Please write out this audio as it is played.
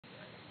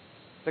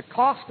The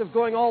cost of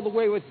going all the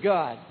way with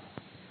God.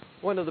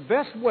 One of the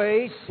best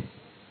ways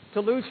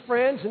to lose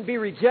friends and be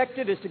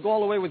rejected is to go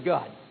all the way with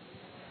God.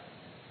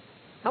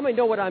 How many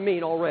know what I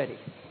mean already?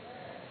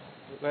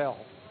 Well,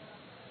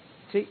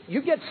 see,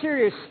 you get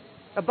serious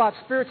about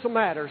spiritual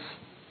matters,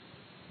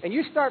 and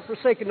you start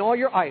forsaking all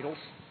your idols,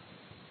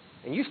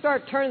 and you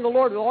start turning to the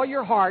Lord with all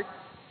your heart,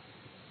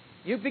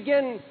 you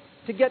begin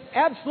to get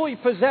absolutely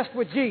possessed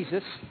with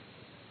Jesus.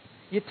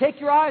 You take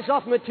your eyes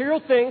off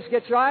material things,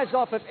 get your eyes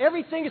off of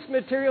everything that's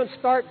material, and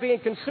start being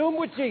consumed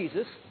with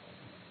Jesus,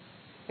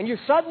 and you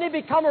suddenly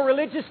become a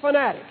religious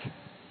fanatic.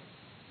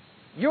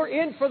 You're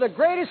in for the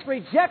greatest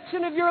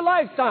rejection of your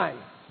lifetime.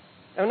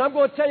 And I'm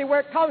going to tell you where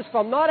it comes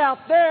from. Not out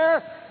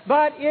there,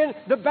 but in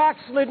the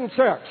backslidden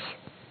church.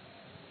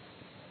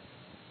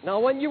 Now,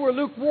 when you were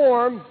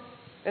lukewarm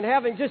and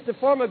having just a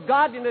form of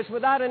godliness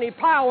without any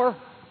power,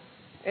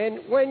 and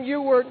when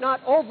you were not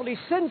overly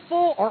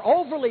sinful or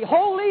overly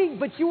holy,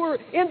 but you were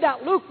in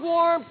that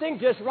lukewarm thing,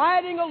 just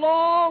riding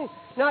along,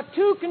 not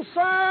too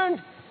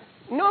concerned,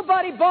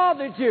 nobody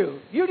bothered you.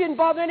 You didn't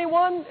bother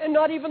anyone, and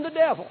not even the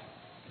devil.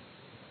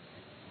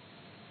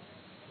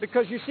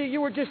 Because, you see,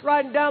 you were just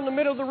riding down the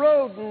middle of the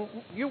road and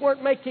you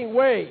weren't making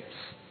waves.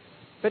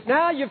 But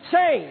now you've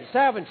changed,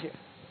 haven't you?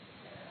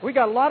 We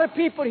got a lot of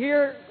people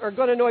here who are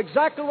going to know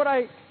exactly what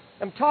I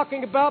am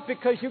talking about,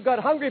 because you got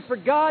hungry for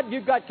God,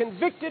 you got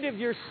convicted of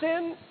your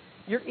sin,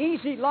 your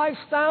easy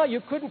lifestyle,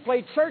 you couldn't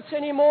play church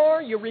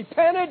anymore, you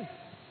repented,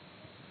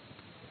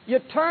 you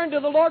turned to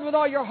the Lord with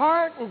all your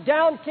heart, and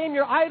down came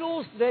your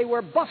idols, they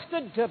were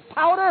busted to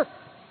powder.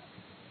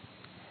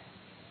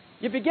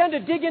 You began to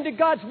dig into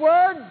God's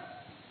Word,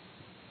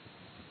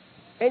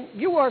 and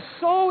you are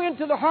so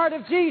into the heart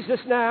of Jesus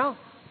now.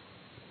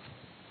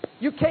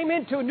 You came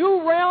into a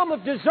new realm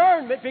of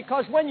discernment,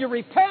 because when you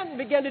repent and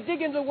begin to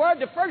dig into the Word,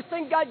 the first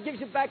thing God gives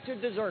you back to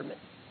discernment.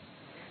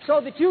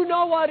 So that you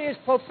know what is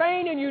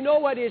profane, and you know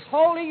what is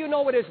holy, you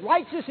know what is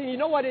righteous, and you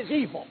know what is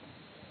evil.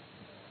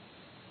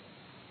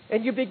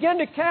 And you begin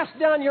to cast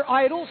down your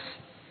idols,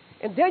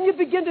 and then you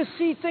begin to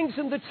see things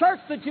in the church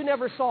that you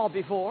never saw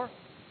before.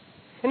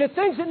 And the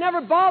things that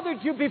never bothered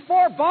you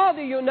before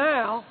bother you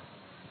now.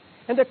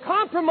 And the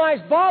compromise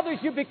bothers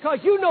you because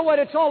you know what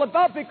it's all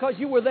about, because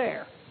you were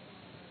there.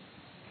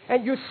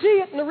 And you see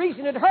it, and the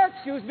reason it hurts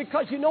you is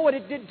because you know what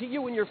it did to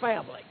you and your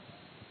family.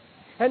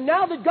 And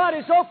now that God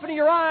is opening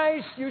your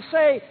eyes, you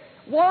say,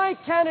 why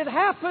can't it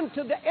happen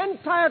to the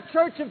entire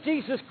church of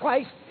Jesus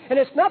Christ? And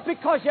it's not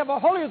because you have a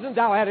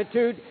holier-than-thou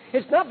attitude.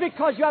 It's not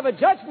because you have a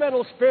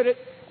judgmental spirit.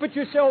 But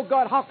you say, oh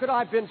God, how could I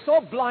have been so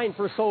blind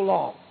for so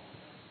long?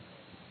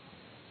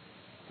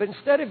 But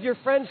instead of your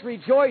friends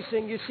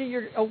rejoicing, you see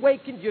you're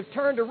awakened, you've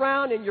turned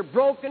around, and you're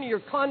broken, and you're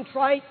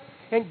contrite,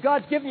 and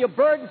God's given you a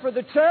burden for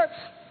the church.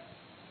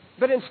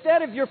 But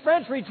instead of your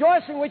friends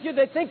rejoicing with you,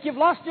 they think you've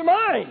lost your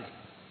mind.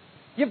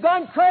 You've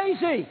gone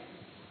crazy.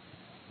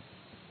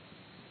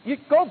 You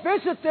go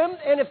visit them,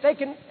 and if they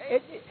can,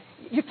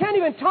 you can't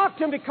even talk to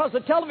them because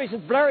the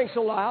television's blaring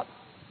so loud.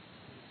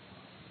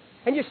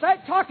 And you start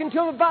talking to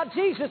them about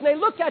Jesus, and they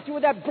look at you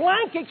with that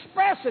blank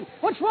expression.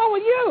 What's wrong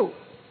with you?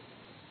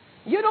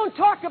 You don't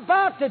talk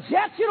about the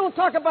Jets. You don't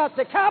talk about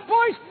the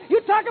Cowboys.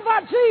 You talk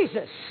about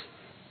Jesus.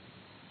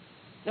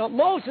 Now,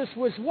 Moses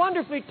was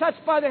wonderfully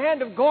touched by the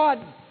hand of God,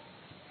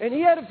 and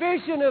he had a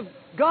vision of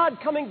God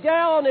coming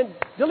down and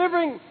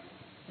delivering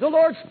the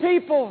Lord's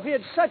people. He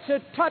had such a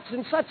touch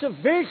and such a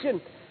vision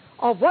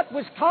of what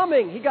was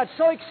coming. He got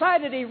so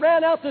excited, he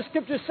ran out, the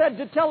Scripture said,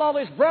 to tell all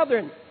his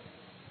brethren.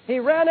 He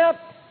ran out,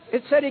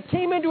 it said he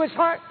came into his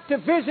heart to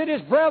visit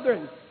his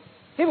brethren.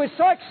 He was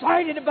so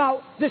excited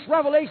about this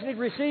revelation he'd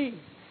received.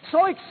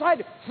 So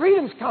excited.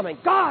 Freedom's coming.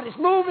 God is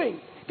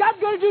moving. God's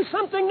going to do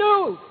something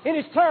new in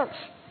His church.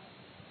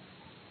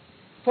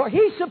 For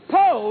he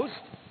supposed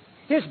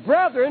his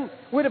brethren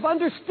would have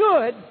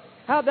understood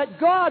how that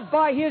God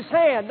by His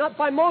hand, not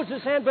by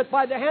Moses' hand, but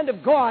by the hand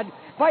of God,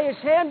 by His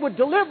hand would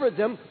deliver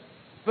them,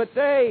 but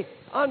they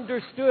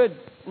understood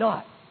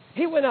not.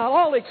 He went out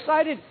all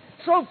excited,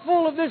 so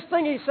full of this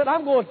thing, he said,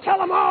 I'm going to tell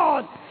them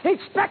all. He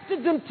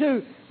expected them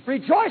to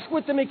rejoice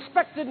with them,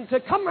 expected them to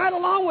come right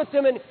along with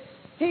them, and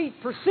he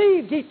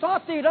perceived, he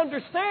thought they'd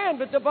understand,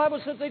 but the Bible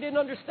says they didn't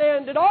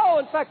understand at all.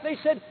 In fact, they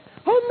said,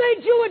 who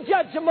made you a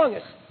judge among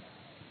us?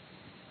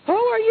 Who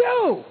are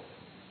you?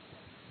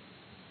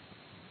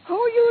 Who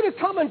are you to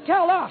come and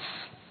tell us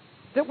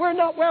that we're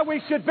not where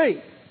we should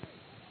be?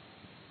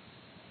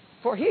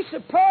 For he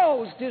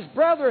supposed his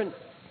brethren,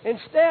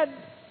 instead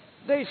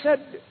they said,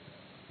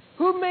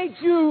 who made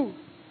you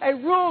a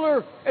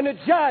ruler and a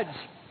judge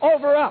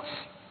over us?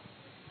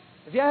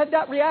 Have you had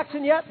that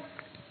reaction yet?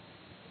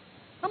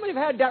 How many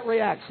have had that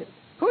reaction?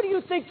 Who do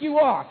you think you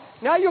are?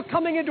 Now you're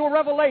coming into a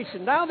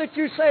revelation. Now that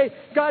you say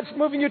God's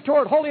moving you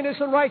toward holiness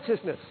and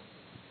righteousness.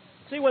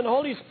 See, when the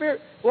Holy Spirit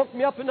woke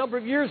me up a number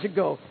of years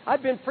ago,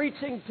 I'd been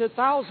preaching to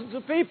thousands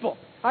of people.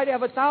 I'd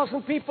have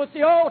 1,000 people at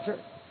the altar.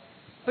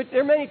 But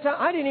there are many times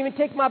I didn't even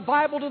take my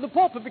Bible to the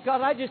pulpit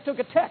because I just took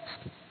a text.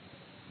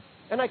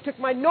 And I took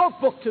my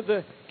notebook to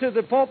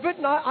the pulpit,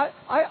 and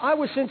I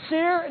was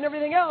sincere and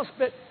everything else,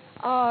 but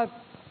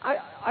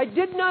I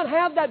did not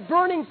have that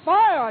burning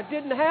fire. I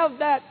didn't have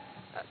that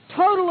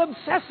total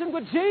obsession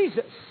with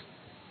Jesus.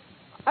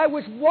 I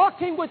was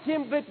walking with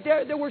Him, but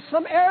there were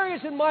some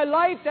areas in my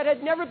life that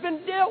had never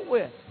been dealt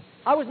with.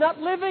 I was not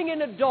living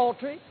in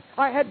adultery.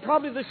 I had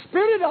probably the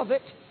spirit of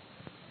it,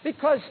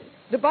 because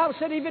the Bible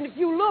said even if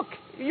you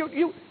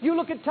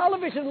look at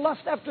television,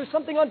 lust after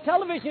something on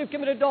television, you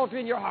commit adultery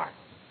in your heart.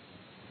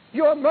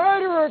 You're a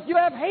murderer if you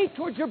have hate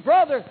towards your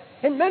brother.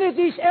 And many of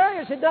these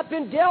areas had not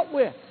been dealt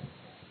with.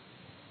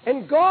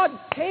 And God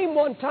came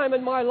one time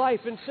in my life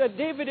and said,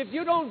 David, if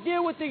you don't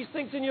deal with these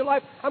things in your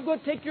life, I'm going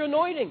to take your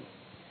anointing.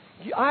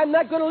 I'm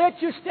not going to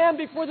let you stand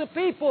before the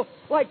people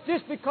like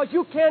this, because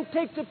you can't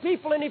take the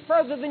people any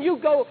further than you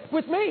go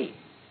with me.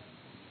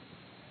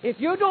 If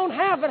you don't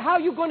have it, how are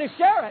you going to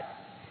share it?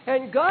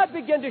 And God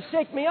began to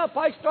shake me up.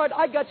 I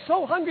got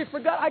so hungry for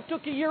God, I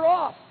took a year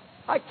off.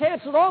 I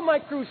canceled all my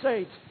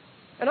crusades.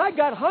 And I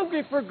got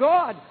hungry for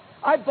God.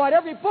 I bought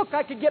every book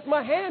I could get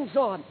my hands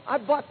on. I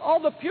bought all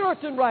the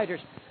Puritan writers.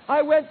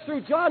 I went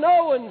through John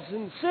Owens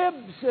and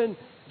Sibbs and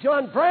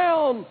John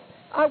Brown.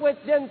 I went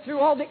then through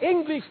all the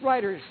English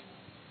writers.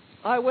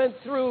 I went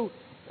through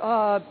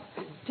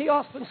T.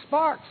 Austin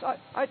Sparks.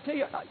 I tell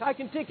you, I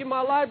can take in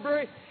my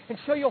library and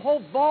show you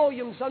whole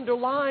volumes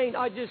underlined.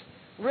 I just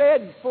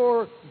read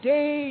for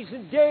days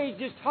and days,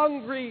 just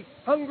hungry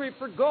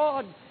for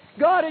God.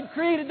 God had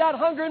created that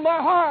hunger in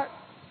my heart.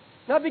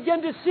 And I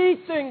began to see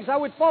things. I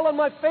would fall on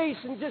my face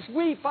and just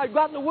weep. I'd go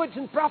out in the woods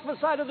and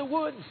prophesy to the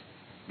woods.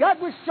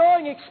 God was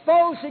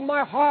exposing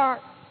my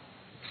heart,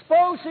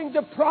 exposing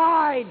the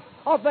pride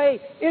of an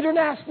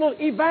international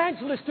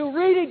evangelist who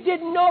really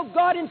didn't know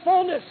God in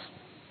fullness.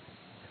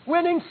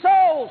 Winning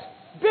souls,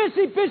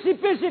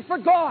 busy for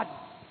God.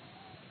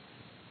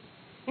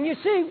 And you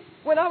see,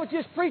 when I was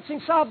just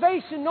preaching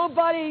salvation,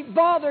 nobody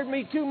bothered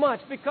me too much,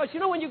 because, you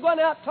know, when you're going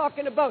out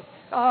talking about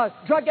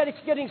drug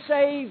addicts getting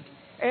saved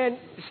and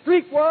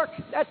street work,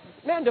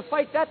 to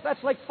fight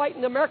that's like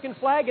fighting the American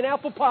flag and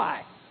apple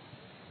pie.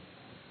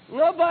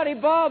 Nobody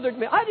bothered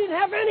me. I didn't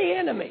have any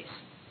enemies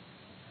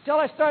until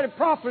I started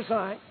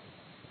prophesying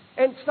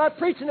and start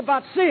preaching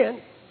about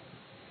sin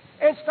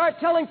and start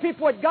telling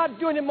people what God's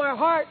doing in my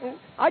heart. And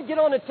I'd get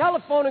on the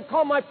telephone and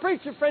call my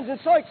preacher friends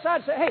and so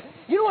excited, say, hey,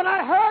 you know what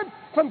I heard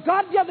from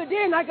God the other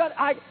day? And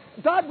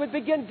God would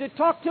begin to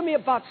talk to me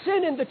about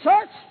sin in the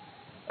church.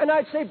 And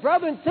I'd say,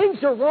 brethren, things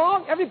are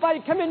wrong. Everybody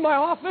come in my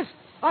office.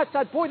 I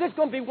thought, boy, this is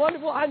going to be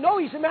wonderful. I know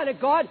he's a man of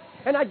God.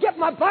 And I get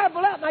my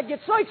Bible out and I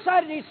get so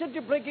excited. And he'd sit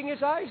there blinking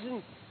his eyes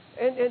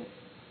and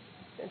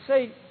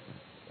say,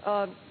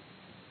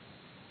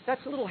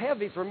 that's a little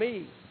heavy for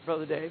me,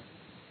 Brother Dave.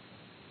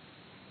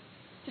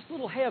 Just a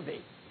little heavy.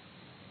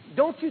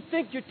 Don't you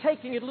think you're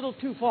taking it a little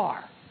too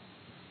far?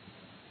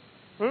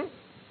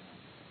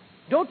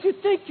 Don't you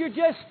think you're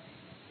just...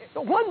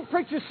 One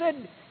preacher said,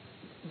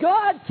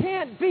 God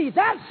can't be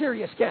that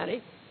serious, can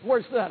he?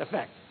 Words to that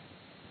effect.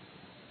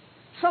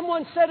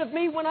 Someone said of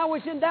me when I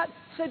was in that,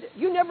 said,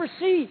 you never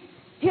see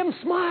him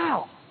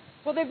smile.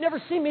 Well, they've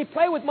never seen me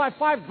play with my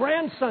 5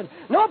 grandsons.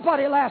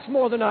 Nobody laughs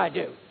more than I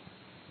do.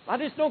 I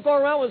just don't go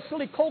around with a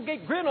silly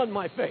Colgate grin on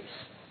my face.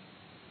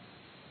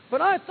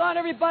 But I thought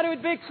everybody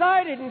would be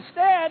excited.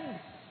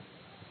 Instead,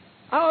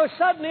 I was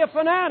suddenly a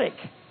fanatic.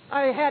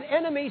 I had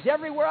enemies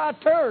everywhere I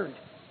turned.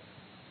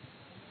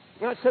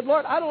 And I said,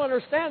 Lord, I don't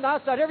understand. I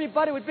thought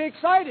everybody would be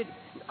excited.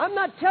 I'm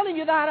not telling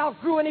you that I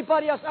outgrew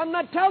anybody else. I'm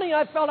not telling you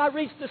I felt I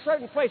reached a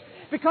certain place.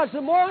 Because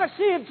the more I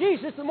see of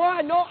Jesus, the more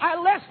I know, I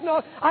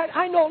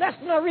know less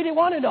than I really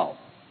want to know.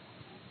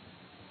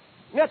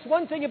 And that's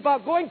one thing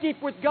about going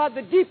deep with God.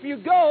 The deeper you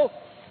go,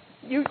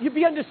 you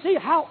begin to see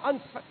how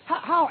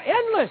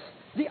endless.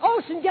 The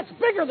ocean gets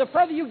bigger the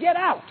further you get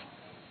out.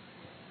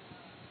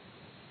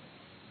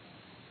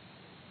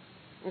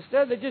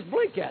 Instead, they just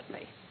blink at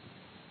me.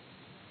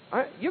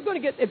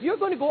 If you're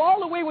going to go all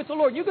the way with the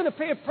Lord, you're going to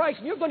pay a price,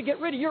 and you're going to get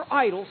rid of your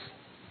idols.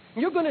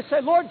 And you're going to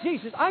say, Lord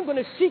Jesus, I'm going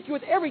to seek you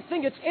with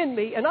everything that's in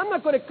me, and I'm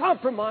not going to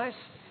compromise.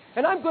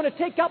 And I'm going to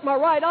take out my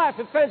right eye if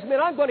it offends me,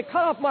 and I'm going to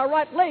cut off my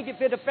right leg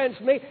if it offends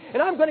me,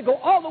 and I'm going to go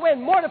all the way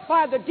and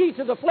mortify the deeds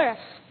of the flesh.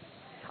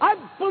 I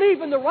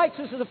believe in the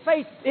righteousness of the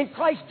faith in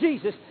Christ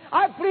Jesus.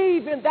 I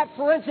believe in that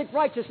forensic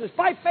righteousness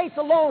by faith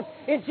alone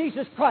in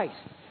Jesus Christ.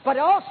 But I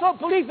also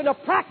believe in a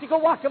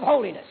practical walk of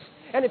holiness.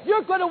 And if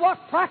you're going to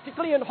walk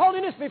practically in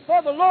holiness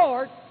before the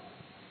Lord,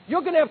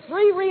 you're going to have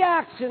 3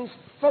 reactions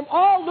from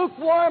all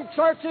lukewarm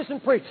churches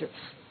and preachers.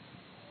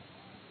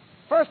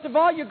 First of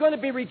all, you're going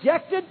to be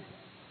rejected.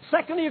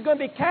 Secondly, you're going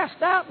to be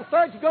cast out. And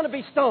third, you're going to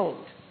be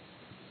stoned.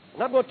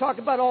 And I'm going to talk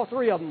about all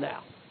 3 of them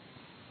now.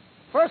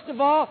 First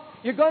of all,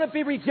 you're going to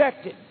be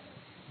rejected.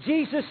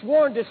 Jesus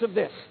warned us of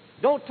this.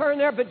 Don't turn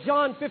there, but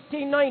John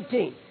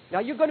 15:19. Now,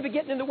 you're going to be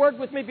getting in the Word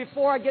with me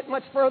before I get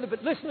much further,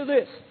 but listen to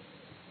this.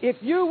 If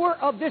you were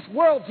of this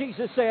world,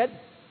 Jesus said,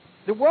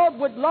 the world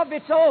would love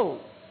its own.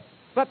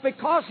 But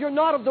because you're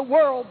not of the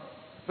world,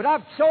 but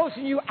I've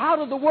chosen you out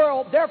of the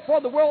world,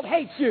 therefore the world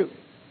hates you.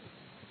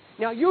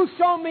 Now, you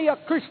show me a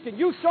Christian,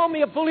 you show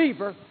me a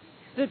believer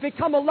that's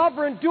become a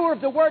lover and doer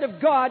of the Word of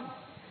God,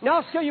 Now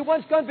I'll show you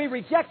one's going to be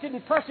rejected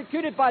and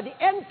persecuted by the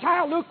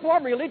entire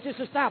lukewarm religious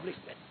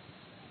establishment.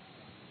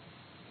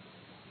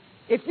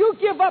 If you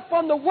give up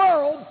on the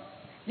world,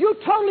 you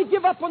totally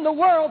give up on the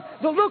world,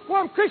 the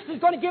lukewarm Christian is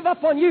going to give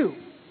up on you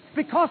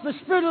because the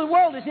spirit of the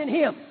world is in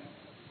him.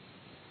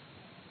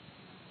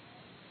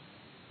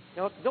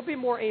 Now, there'll be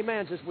more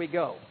amens as we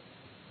go.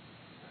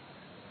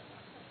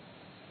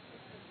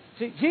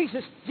 See,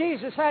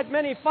 Jesus had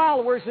many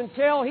followers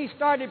until he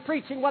started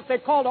preaching what they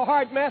called a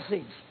hard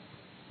message.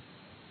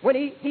 When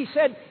he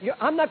said,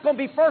 I'm not going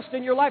to be first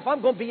in your life,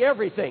 I'm going to be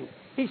everything.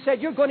 He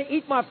said, you're going to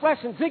eat my flesh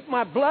and drink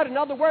my blood. In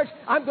other words,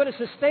 I'm going to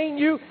sustain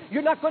you.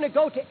 You're not going to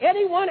go to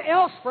anyone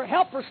else for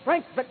help or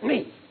strength but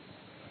me.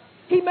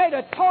 He made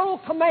a total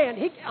command.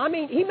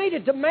 He made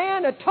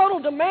a total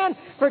demand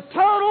for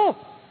total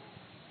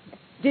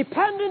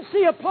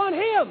dependency upon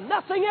him,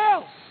 nothing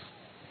else.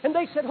 And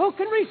they said, who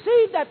can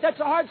receive that? That's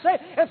a hard saying.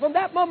 And from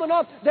that moment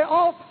on, they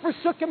all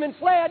forsook him and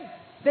fled.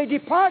 They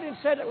departed and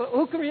said,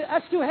 who can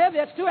that's too heavy.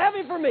 That's too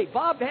heavy for me.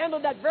 Bob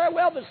handled that very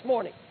well this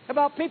morning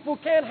about people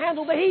who can't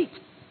handle the heat.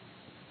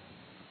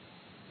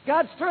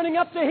 God's turning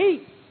up the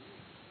heat.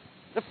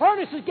 The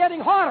furnace is getting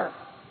hotter.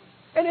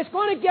 And it's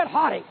going to get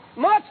hotter.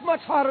 Much, much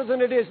hotter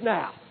than it is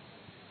now.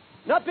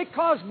 Not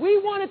because we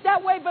want it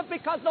that way, but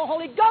because the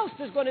Holy Ghost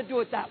is going to do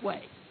it that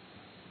way.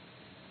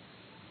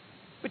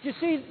 But you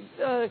see,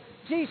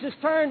 Jesus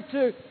turned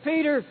to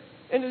Peter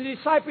and the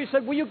disciples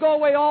said, will you go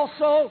away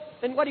also?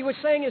 And what he was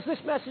saying is, this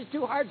message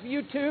too hard for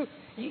you too?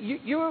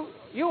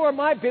 You are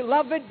my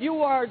beloved. You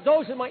are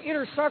those in my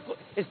inner circle.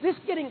 Is this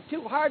getting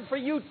too hard for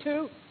you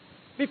too?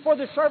 Before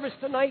the service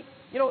tonight,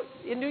 you know,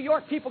 in New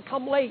York, people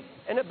come late.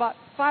 And about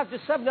 5 to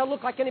 7, they'll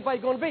look like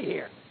anybody's going to be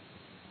here.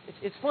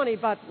 It's funny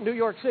about New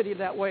York City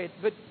that way.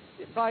 But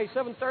by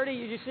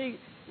 7:30, you see,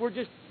 we're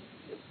just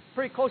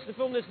pretty close to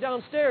filming this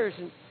downstairs.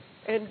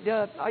 And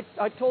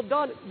I told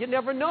Don, you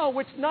never know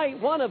which night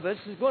one of us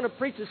is going to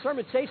preach a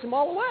sermon, chase them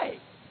all away.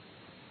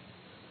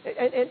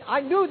 And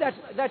I knew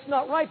that's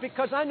not right,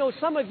 because I know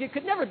some of you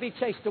could never be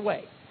chased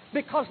away.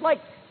 Because like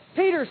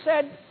Peter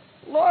said,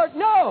 Lord,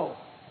 no.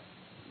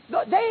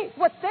 What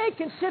they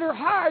consider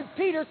hard,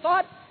 Peter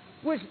thought,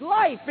 was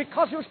life,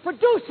 because it was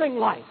producing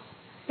life.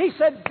 He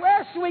said,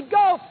 where shall we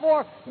go?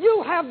 For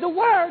you have the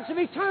words of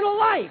eternal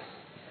life.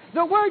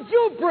 The word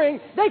you bring,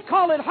 they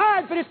call it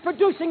hard, but it's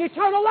producing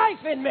eternal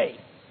life in me.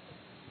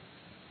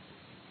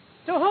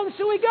 To whom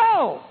shall we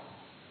go?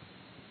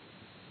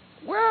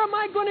 Where am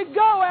I going to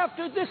go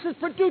after this has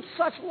produced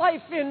such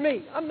life in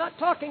me? I'm not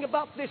talking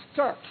about this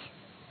church.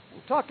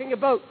 I'm talking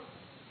about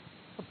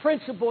a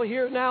principle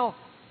here now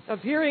of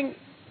hearing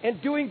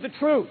and doing the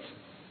truth.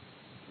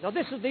 Now,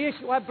 this is the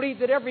issue I believe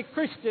that every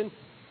Christian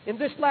in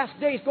this last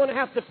day is going to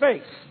have to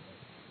face.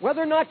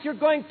 Whether or not you're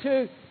going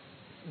to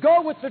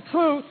go with the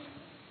truth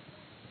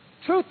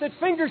that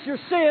fingers your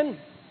sin,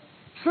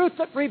 truth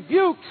that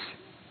rebukes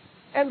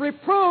and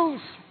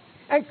reproves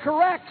and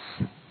corrects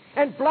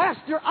and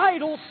blasts your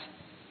idols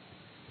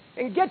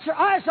and gets your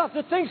eyes off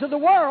the things of the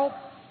world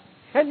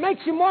and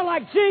makes you more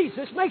like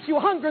Jesus, makes you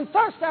hunger and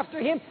thirst after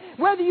Him,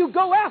 whether you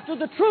go after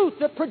the truth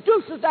that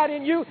produces that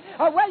in you,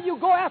 or whether you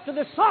go after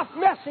the soft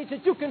message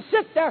that you can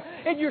sit there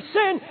in your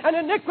sin and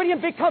iniquity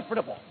and be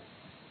comfortable.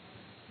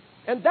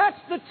 And that's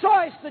the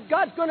choice that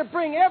God's going to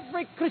bring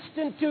every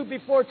Christian to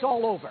before it's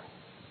all over.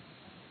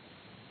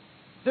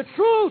 The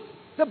truth,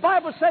 the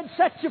Bible said,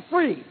 sets you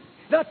free.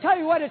 And I'll tell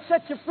you what it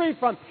sets you free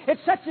from. It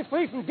sets you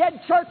free from dead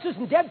churches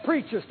and dead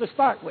preachers to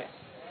start with.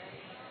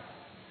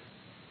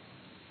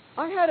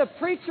 I had a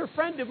preacher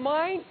friend of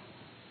mine,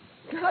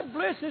 God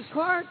bless his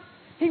heart.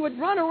 He would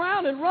run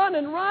around and run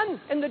and run,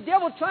 and the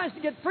devil tries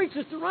to get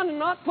preachers to run and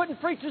not putting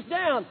preachers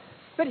down.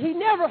 But he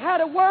never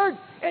had a word,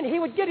 and he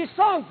would get his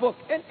songbook,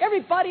 and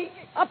everybody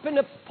up in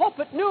the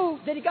pulpit knew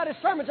that he got his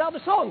sermons out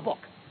of the songbook.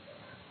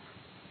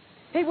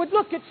 He would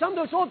look at some of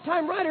those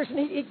old-time writers, and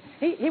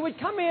he would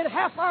come in a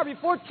half hour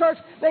before church,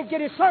 then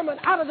get his sermon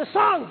out of the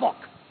songbook.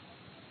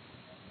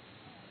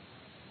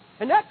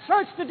 And that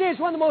church today is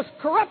one of the most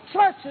corrupt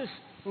churches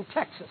in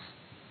Texas.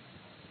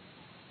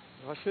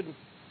 Well, I shouldn't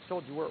have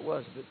told you where it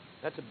was, but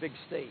that's a big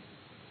state.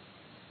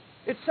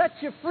 It sets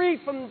you free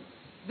from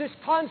this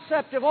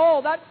concept of, oh,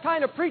 that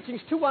kind of preaching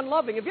is too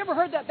unloving. Have you ever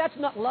heard that? That's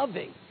not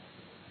loving.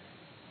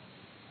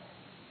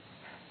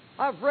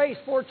 I've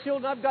raised 4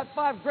 children. I've got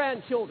 5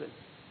 grandchildren.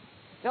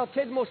 Now, I'll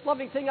tell you, the most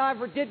loving thing I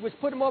ever did was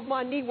put them over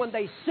my knee when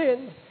they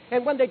sinned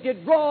and when they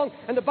did wrong.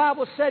 And the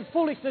Bible said,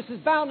 foolishness is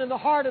bound in the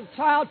heart of the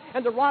child,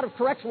 and the rod of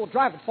correction will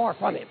drive it far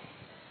from him.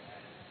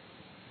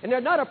 And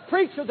there's not a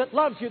preacher that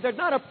loves you. There's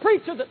not a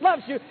preacher that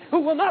loves you who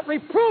will not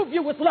reprove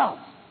you with love.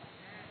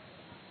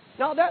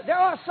 Now, there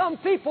are some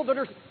people that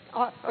are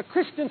a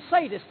Christian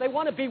sadists. They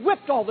want to be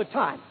whipped all the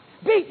time.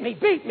 Beat me,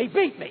 beat me,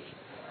 beat me.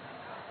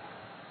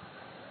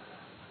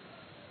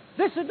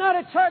 This is not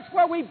a church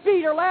where we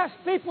beat or lash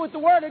people with the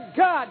Word of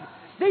God.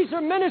 These are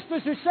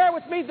ministers who share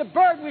with me the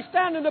burden. We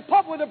stand in the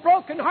pulpit with a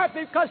broken heart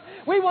because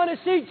we want to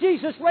see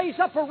Jesus raise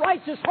up a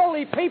righteous,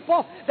 holy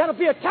people that'll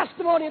be a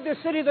testimony of this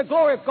city of the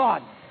glory of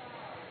God.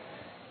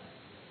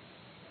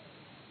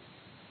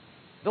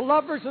 The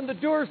lovers and the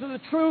doers of the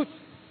truth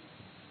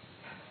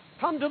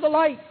come to the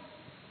light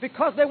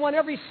because they want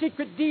every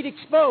secret deed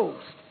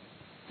exposed.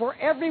 For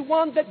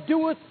everyone that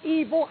doeth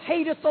evil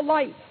hateth the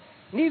light,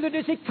 neither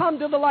does he come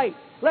to the light,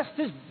 lest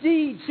his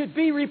deeds should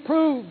be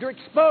reproved or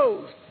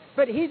exposed.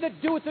 But he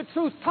that doeth the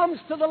truth comes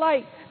to the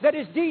light, that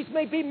his deeds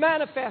may be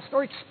manifest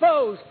or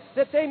exposed,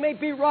 that they may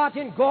be wrought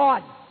in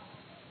God.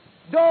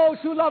 Those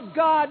who love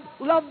God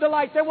love the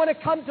light. They want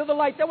to come to the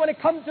light. They want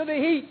to come to the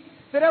heat,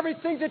 that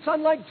everything that's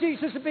unlike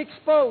Jesus will be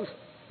exposed.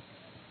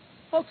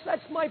 Folks,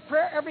 that's my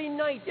prayer every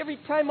night. Every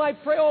time I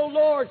pray, oh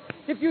Lord,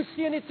 if you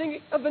see anything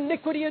of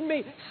iniquity in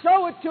me,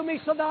 show it to me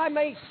so that I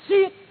may see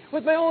it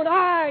with my own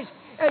eyes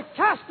and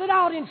cast it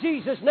out in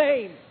Jesus'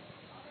 name.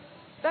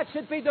 That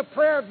should be the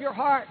prayer of your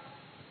heart.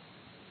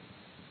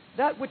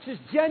 That which is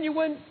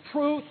genuine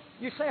truth.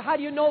 You say, how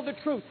do you know the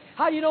truth?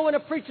 How do you know when a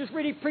preacher's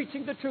really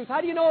preaching the truth? How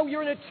do you know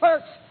you're in a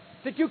church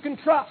that you can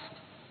trust?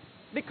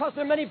 Because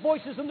there are many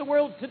voices in the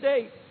world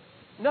today,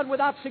 none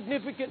without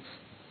significance.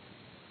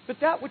 But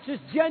that which is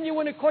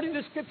genuine according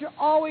to Scripture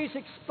always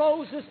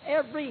exposes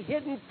every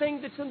hidden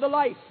thing that's in the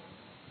life.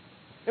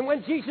 And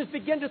when Jesus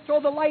began to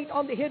throw the light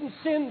on the hidden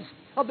sins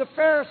of the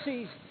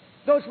Pharisees,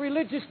 those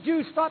religious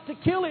Jews thought to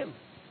kill him.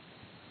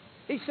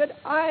 He said,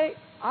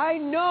 I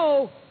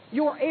know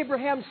you are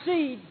Abraham's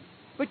seed,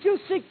 but you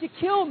seek to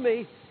kill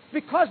me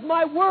because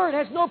my word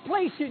has no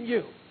place in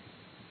you.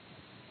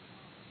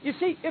 You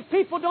see, if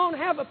people don't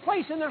have a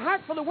place in their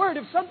heart for the word,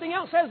 if something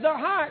else has their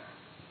heart,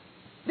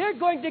 they're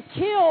going to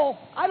kill.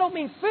 I don't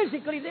mean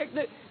physically.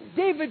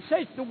 David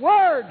says the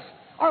words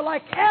are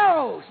like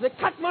arrows that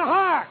cut my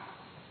heart.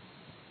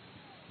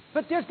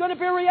 But there's going to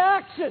be a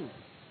reaction.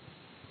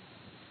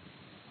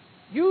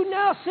 You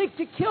now seek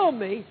to kill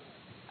me,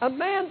 a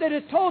man that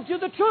has told you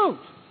the truth.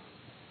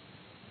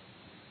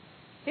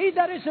 He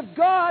that is of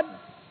God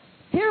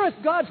heareth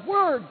God's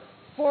word,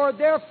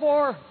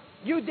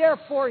 you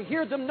therefore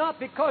hear them not,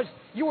 because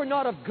you are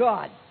not of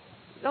God.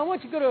 Now I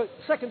want you to go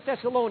to 2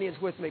 Thessalonians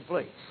with me,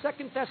 please.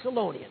 2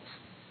 Thessalonians.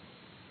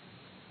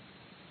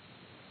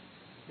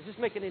 Is this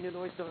making any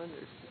noise down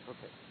there?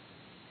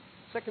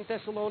 Okay. 2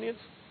 Thessalonians.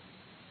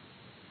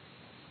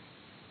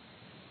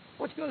 I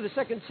want you to go to the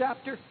second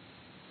chapter.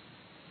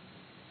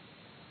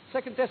 2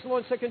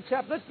 Thessalonians, second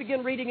chapter. Let's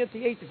begin reading at the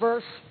 8th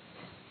verse.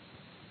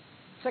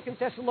 2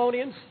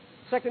 Thessalonians,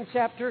 second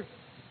chapter.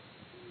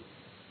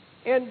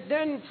 And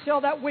then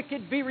shall that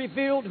wicked be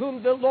revealed,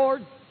 whom the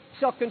Lord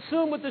shall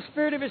consume with the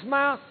spirit of his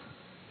mouth,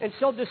 and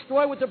shall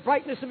destroy with the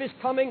brightness of his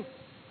coming,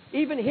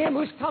 even him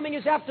whose coming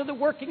is after the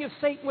working of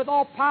Satan, with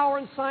all power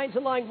and signs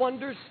and lying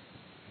wonders,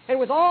 and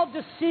with all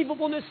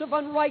deceivableness of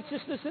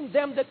unrighteousness in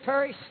them that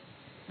perish,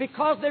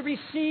 because they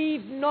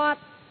receive not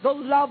the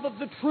love of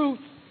the truth,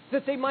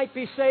 that they might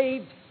be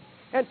saved.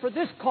 And for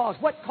this cause,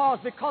 what cause?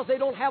 Because they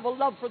don't have a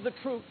love for the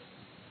truth.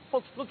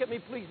 Folks, look at me,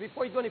 please,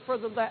 before you go any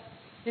further than that.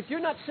 If you're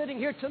not sitting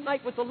here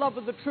tonight with the love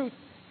of the truth,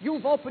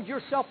 you've opened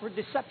yourself for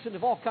deception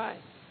of all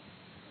kinds.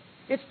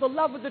 It's the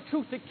love of the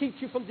truth that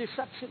keeps you from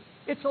deception.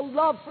 It's a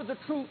love for the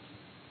truth.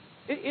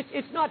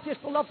 It's not just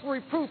a love for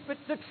reproof, but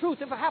the truth.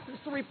 If it happens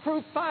to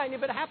reprove, fine.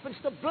 If it happens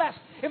to bless,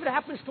 if it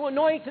happens to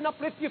anoint and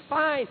uplift you,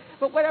 fine.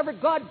 But whatever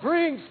God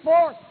brings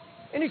forth,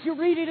 and as you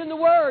read it in the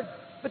Word,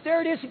 but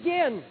there it is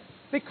again.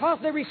 Because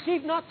they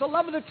receive not the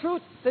love of the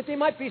truth, that they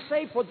might be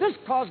saved. For this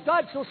cause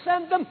God shall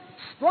send them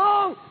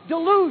strong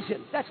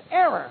delusion, that's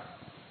error,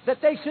 that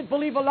they should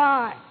believe a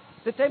lie,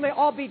 that they may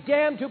all be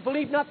damned who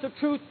believe not the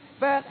truth,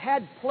 but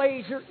had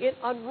pleasure in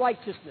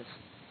unrighteousness.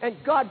 And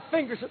God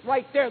fingers it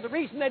right there. The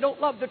reason they don't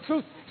love the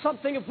truth,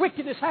 something of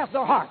wickedness has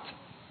their heart.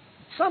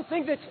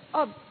 Something that's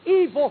of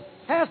evil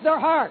has their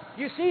heart.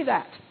 You see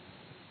that?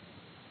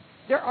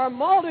 There are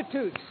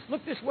multitudes.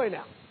 Look this way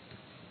now.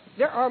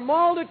 There are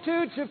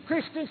multitudes of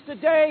Christians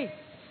today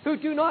who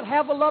do not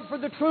have a love for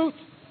the truth.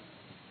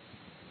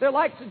 They're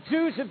like the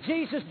Jews of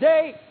Jesus'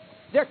 day.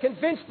 They're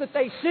convinced that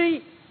they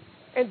see,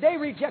 and they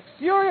reject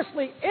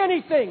furiously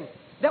anything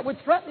that would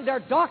threaten their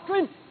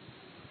doctrine.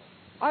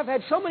 I've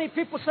had so many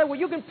people say, well,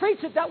 you can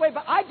preach it that way,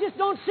 but I just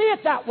don't see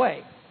it that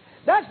way.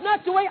 That's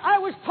not the way I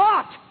was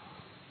taught.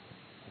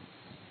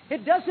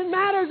 It doesn't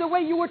matter the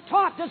way you were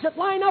taught. Does it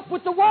line up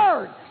with the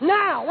Word?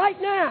 Now, right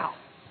now.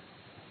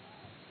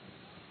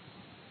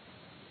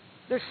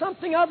 There's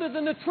something other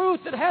than the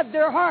truth that had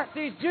their heart,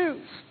 these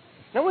Jews.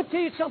 Now, I want to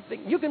tell you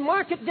something. You can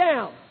mark it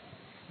down.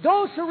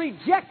 Those who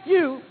reject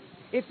you,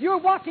 if you're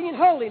walking in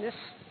holiness,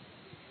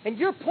 and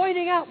you're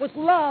pointing out with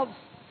love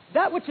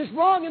that which is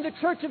wrong in the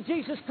church of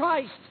Jesus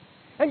Christ,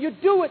 and you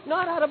do it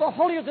not out of a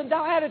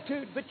holier-than-thou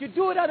attitude, but you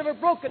do it out of a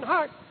broken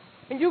heart,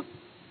 and you,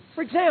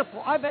 for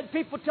example, I've had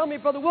people tell me,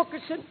 Brother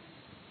Wilkerson,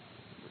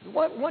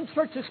 one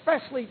church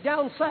especially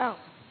down south,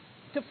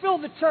 to fill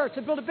the church,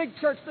 to build a big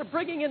church, they're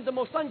bringing in the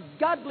most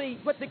ungodly,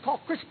 what they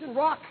call Christian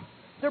rock.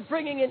 They're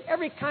bringing in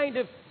every kind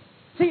of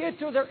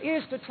theater there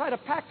is to try to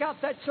pack out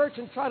that church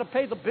and try to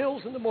pay the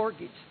bills and the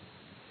mortgage.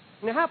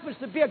 And there happens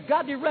to be a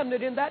godly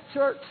remnant in that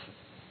church.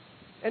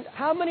 And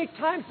how many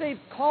times they've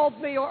called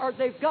me or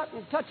they've gotten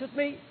in touch with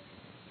me,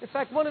 In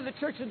fact, one of the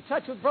churches in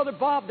touch with Brother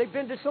Bob, they've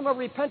been to some of our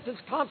repentance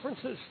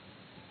conferences.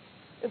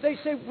 And they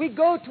say, we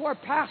go to our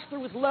pastor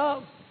with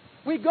love.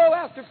 We go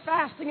after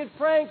fasting and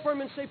praying for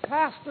him and say,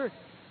 Pastor,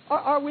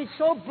 are we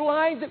so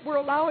blind that we're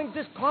allowing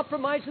this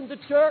compromise in the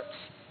church?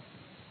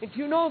 And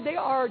you know, they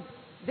are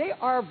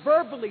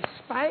verbally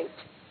spanked.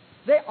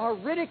 They are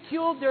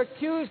ridiculed. They're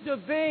accused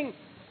of being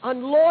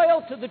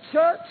unloyal to the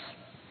church.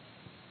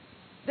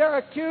 They're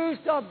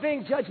accused of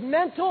being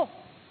judgmental.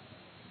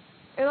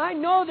 And I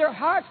know their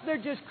hearts, they're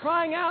just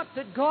crying out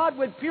that God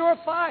would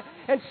purify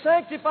and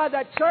sanctify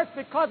that church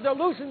because they're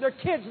losing their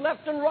kids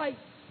left and right.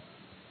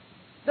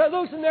 They're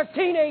losing their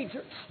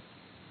teenagers.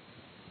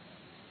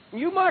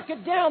 You mark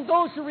it down,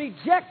 those who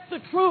reject the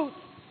truth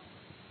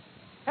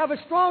have a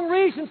strong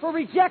reason for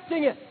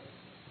rejecting it.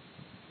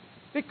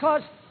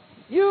 Because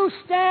you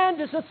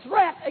stand as a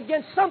threat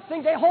against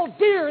something they hold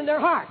dear in their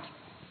heart.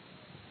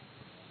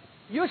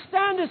 You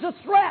stand as a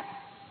threat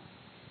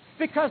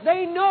because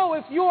they know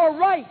if you're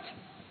right,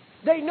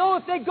 they know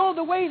if they go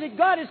the way that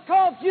God has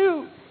called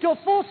you to a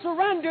full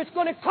surrender, it's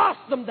going to cost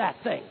them that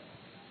thing.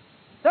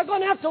 They're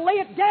going to have to lay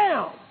it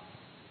down.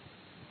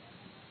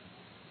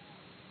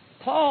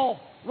 Paul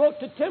wrote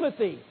to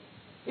Timothy.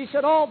 He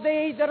said, all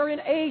they that are in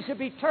Asia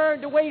be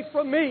turned away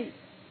from me.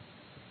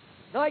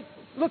 And I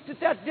looked at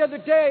that the other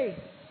day,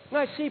 and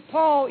I see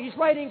Paul, he's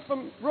writing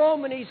from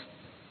Rome, and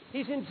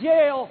he's in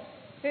jail,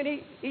 and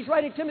he's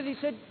writing to Timothy. He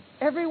said,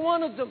 every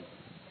one of them.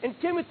 And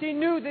Timothy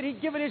knew that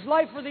he'd given his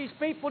life for these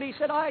people. He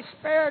said, I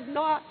spared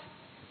not.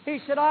 He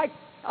said,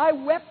 I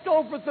wept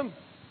over them.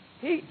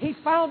 He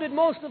founded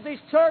most of these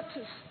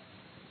churches.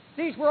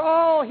 These were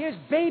all his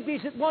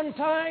babies at one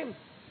time.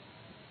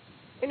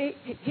 And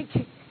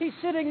he's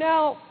sitting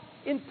now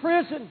in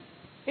prison.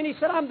 And he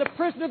said, I'm the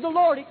prisoner of the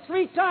Lord.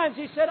 3 times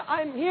he said,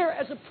 I'm here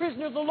as a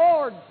prisoner of the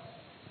Lord.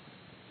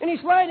 And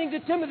he's writing to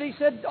Timothy. He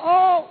said,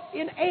 all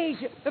in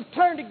Asia have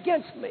turned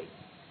against me.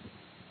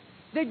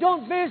 They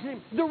don't visit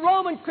him. The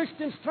Roman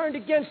Christians turned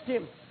against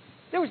him.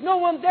 There was no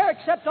one there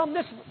except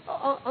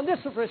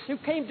Onesiphorus who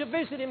came to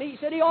visit him. He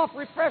said, he often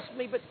refreshed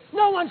me, but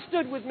no one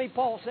stood with me,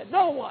 Paul said.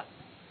 No one.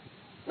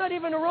 Not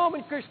even the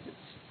Roman Christians.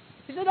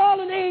 He said,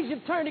 all in Asia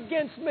have turned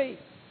against me.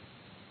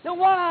 Now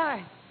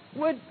why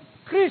would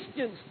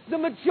Christians, the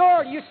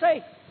majority, you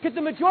say, could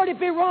the majority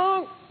be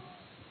wrong?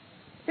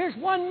 Here's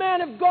one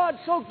man of God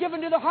so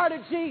given to the heart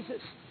of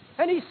Jesus,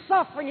 and he's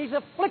suffering, he's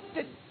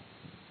afflicted.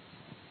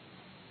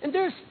 And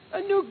there's a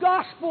new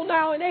gospel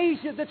now in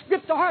Asia that's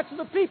gripped the hearts of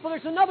the people.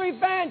 There's another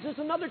evangelist,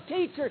 another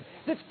teacher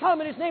that's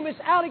come, and his name is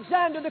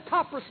Alexander the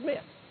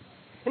coppersmith.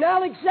 And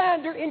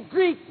Alexander in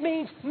Greek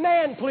means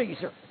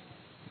man-pleaser.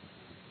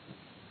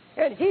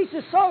 And he's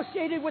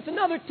associated with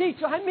another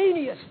teacher,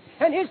 Hymenaeus,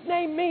 and his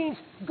name means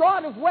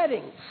God of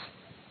weddings.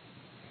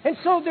 And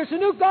so there's a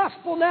new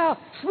gospel now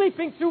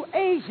sweeping through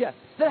Asia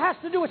that has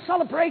to do with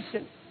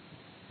celebration,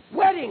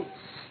 weddings,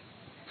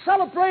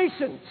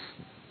 celebrations,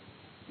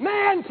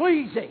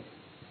 man-pleasing.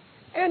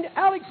 And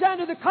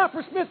Alexander the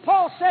coppersmith,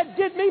 Paul said,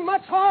 did me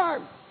much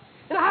harm.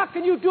 And how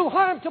can you do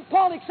harm to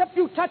Paul except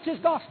you touch his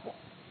gospel?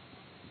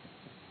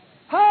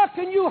 How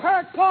can you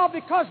hurt Paul?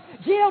 Because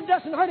jail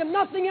doesn't hurt him.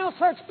 Nothing else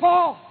hurts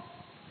Paul.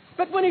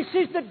 But when he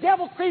sees the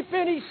devil creep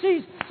in, he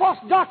sees false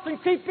doctrine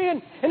creep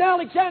in, and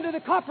Alexander the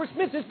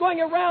coppersmith is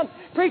going around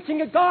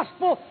preaching a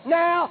gospel.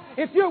 Now,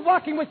 if you're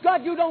walking with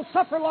God, you don't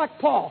suffer like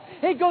Paul.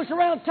 He goes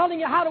around telling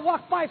you how to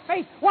walk by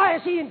faith. Why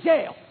is he in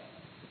jail?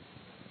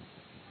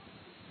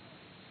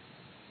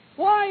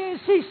 Why is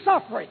he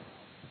suffering?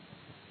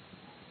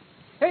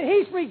 And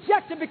he's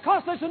rejected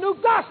because there's a new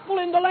gospel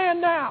in the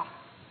land now.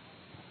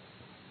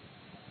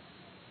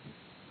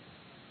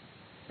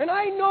 And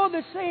I know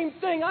the same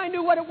thing. I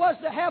knew what it was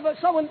to have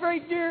someone very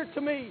dear to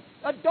me,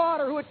 a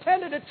daughter who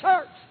attended a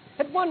church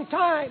at one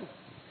time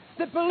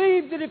that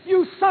believed that if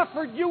you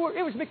suffered, it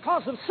was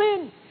because of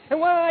sin.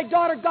 And when my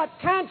daughter got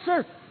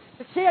cancer,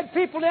 she had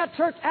people in that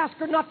church ask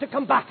her not to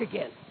come back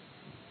again.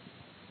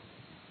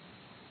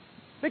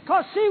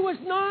 Because she was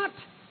not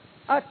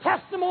a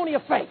testimony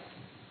of faith.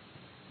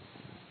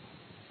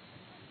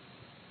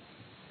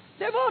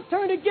 They've all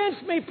turned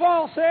against me,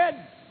 Paul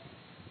said.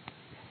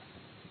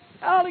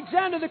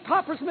 Alexander the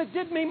coppersmith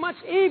did me much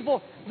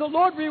evil. The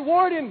Lord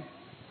reward him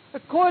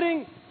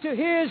according to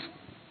his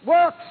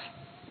works.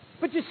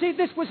 But you see,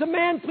 this was a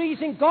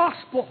man-pleasing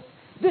gospel.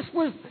 These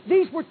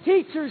were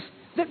teachers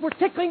that were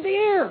tickling the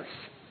ears.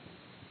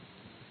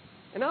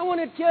 And I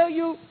want to tell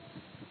you,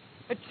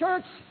 a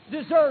church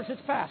deserves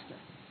its pastor.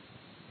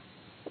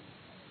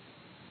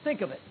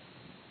 Think of it.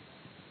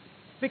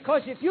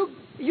 Because if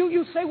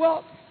you say,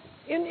 well,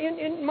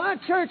 in my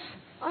church,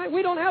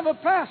 we don't have a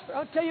pastor.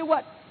 I'll tell you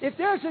what. If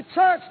there's a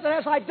church that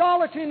has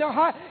idolatry in their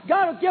heart,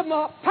 God will give them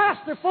a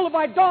pastor full of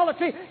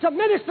idolatry to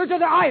minister to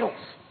their idols.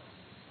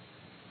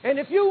 And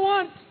if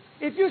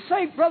you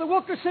say, Brother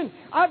Wilkerson,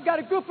 I've got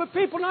a group of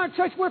people in our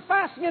church, we're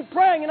fasting and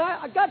praying,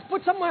 and God's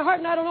put something in my heart,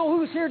 and I don't know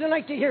who's here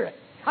tonight to hear it.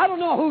 I don't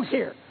know who's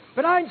here.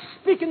 But I'm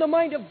speaking the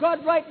mind of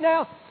God right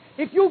now.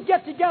 If you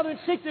get together and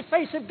seek the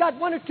face of God,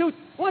 one of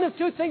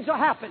two things will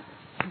happen.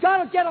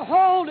 got to get a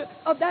hold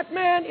of that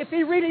man if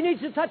he really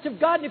needs the touch of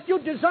God. And if you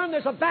discern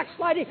there's a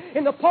backsliding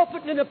in the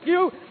pulpit and in the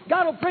pew,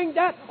 God will bring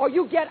that, or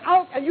you get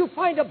out and you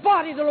find a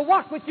body that will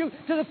walk with you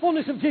to the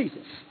fullness of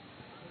Jesus.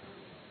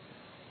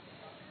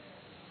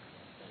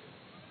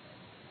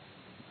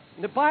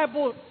 The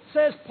Bible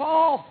says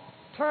Paul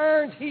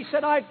turned, he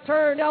said, I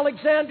turned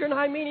Alexander and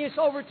Hymenaeus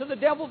over to the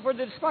devil for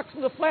the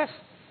destruction of the flesh,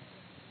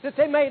 that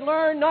they may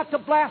learn not to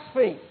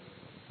blaspheme.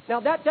 Now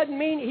that doesn't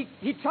mean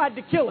he tried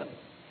to kill him.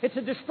 It's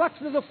a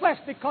destruction of the flesh,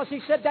 because he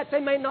said that they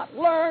may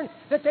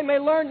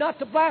learn not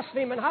to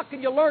blaspheme. And how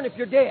can you learn if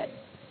you're dead?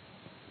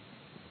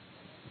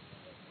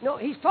 No,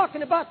 he's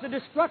talking about the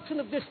destruction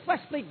of this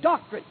fleshly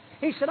doctrine.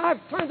 He said, I've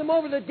turned them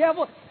over to the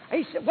devil.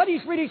 He said, what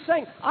he's really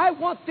saying, I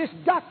want this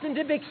doctrine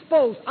to be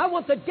exposed. I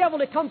want the devil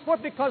to come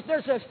forth, because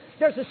there's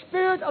a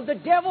spirit of the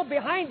devil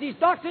behind these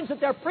doctrines that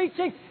they're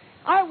preaching.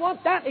 I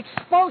want that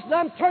exposed, and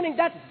I'm turning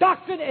that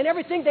doctrine and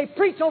everything they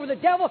preach over the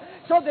devil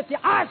so that the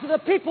eyes of the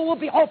people will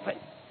be open.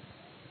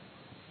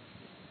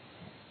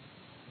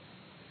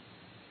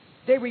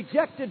 They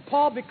rejected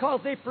Paul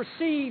because they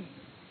perceived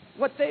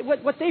what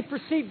they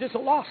perceived as a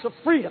loss of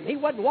freedom. He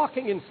wasn't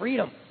walking in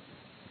freedom.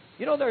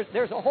 You know,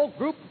 there's a whole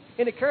group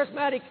in the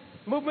charismatic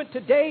movement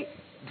today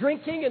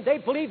drinking, and they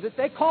believe that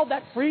they call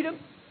that freedom.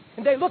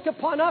 And they look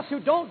upon us who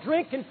don't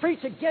drink and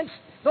preach against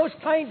those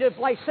kind of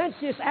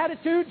licentious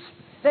attitudes.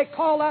 They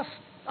call us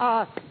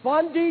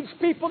bondage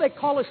people. They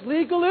call us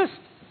legalists,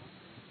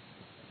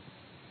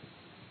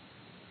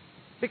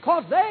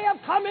 because they have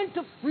come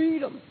into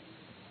freedom.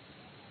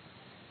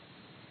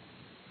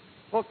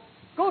 Well,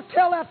 go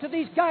tell that to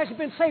these guys who've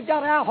been saved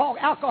out of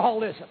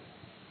alcoholism.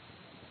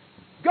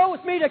 Go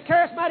with me to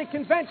charismatic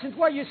conventions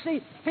where you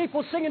see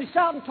people singing and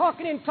shouting,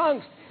 talking in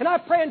tongues. And I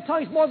pray in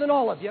tongues more than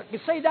all of you. I can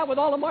say that with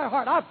all of my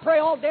heart. I pray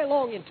all day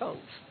long in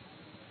tongues.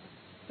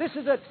 This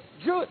is a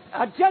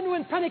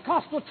genuine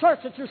Pentecostal church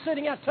that you're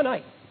sitting at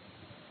tonight.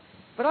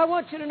 But I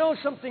want you to know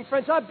something,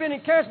 friends. I've been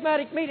in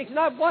charismatic meetings, and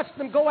I've watched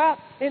them go out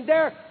in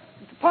their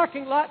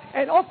parking lot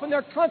and open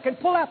their trunk and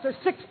pull out their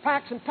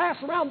six-packs and pass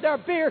around their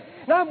beer.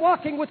 And I'm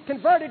walking with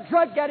converted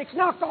drug addicts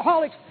and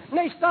alcoholics, and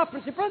they stop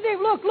and say, Brother Dave,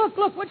 look,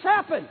 what's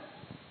happened?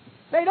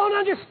 They don't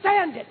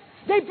understand it.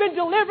 They've been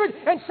delivered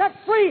and set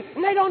free,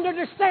 and they don't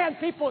understand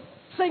people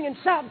singing,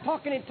 shouting,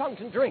 talking in tongues,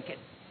 and drinking.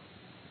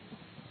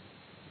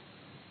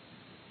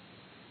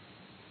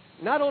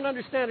 And I don't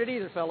understand it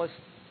either, fellas.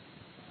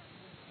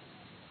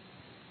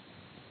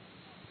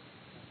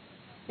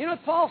 You know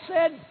what Paul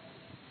said?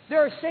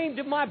 They're ashamed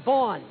of my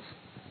bonds.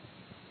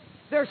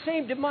 They're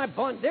ashamed of my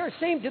bonds. They're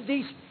ashamed of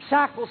these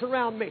shackles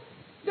around me.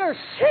 They're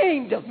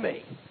ashamed of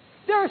me.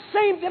 They're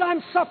ashamed that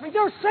I'm suffering.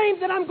 They're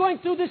ashamed that I'm going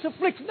through this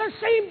affliction. They're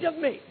ashamed of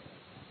me.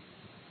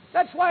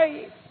 That's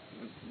why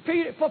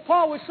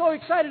Paul was so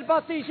excited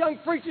about these young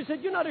preachers. He said,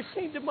 you're not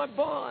ashamed of my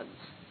bonds.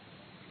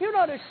 You're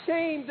not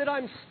ashamed that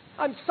I'm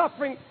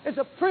suffering as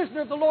a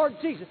prisoner of the Lord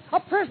Jesus. A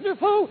prisoner of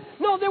who?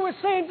 No, they were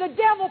saying the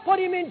devil put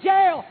him in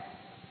jail.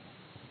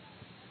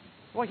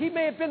 Well, he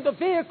may have been the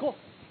vehicle.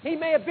 He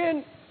may have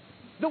been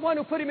the one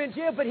who put him in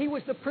jail, but he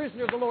was the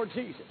prisoner of the Lord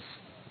Jesus.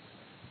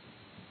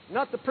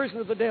 Not the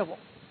prisoner of the devil.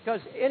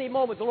 Because any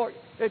moment the Lord,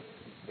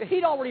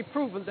 he'd already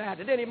proven that.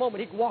 At any moment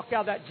he could walk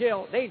out of that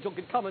jail. The angel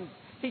could come and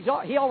he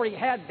already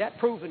had that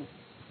proven.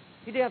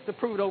 He didn't have to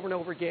prove it over and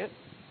over again.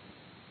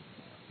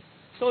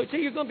 So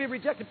you're going to be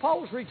rejected.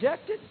 Paul was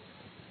rejected.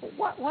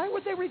 Why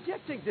were they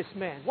rejecting this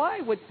man? Why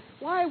would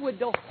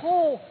the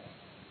whole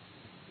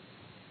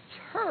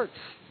church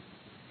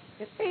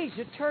in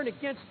Asia turn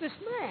against this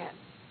man?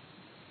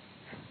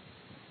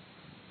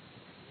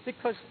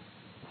 Because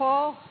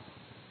Paul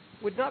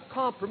would not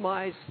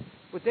compromise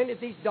with any of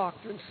these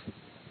doctrines.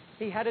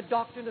 He had a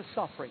doctrine of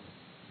suffering.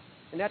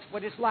 And that's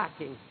what is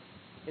lacking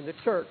in the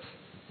church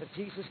of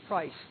Jesus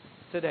Christ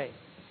today.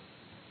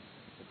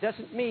 It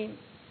doesn't mean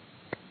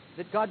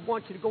that God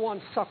wants you to go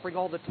on suffering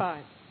all the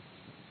time.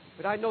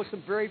 But I know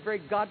some very, very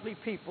godly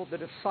people that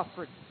have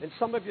suffered. And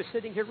some of you are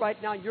sitting here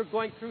right now and you're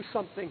going through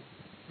something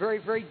very,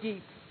 very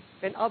deep.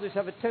 And others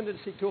have a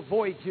tendency to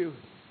avoid you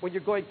when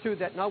you're going through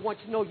that. And I want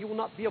you to know you will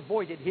not be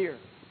avoided here.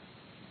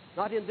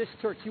 Not in this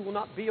church. You will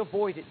not be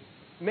avoided.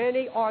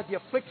 Many are the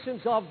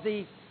afflictions of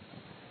thee,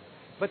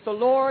 but the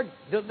Lord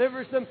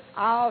delivers them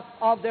out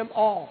of them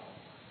all.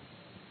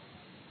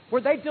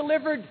 Were they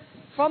delivered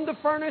from the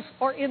furnace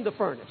or in the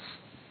furnace?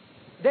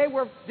 They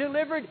were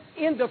delivered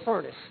in the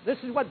furnace. This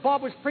is what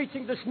Bob was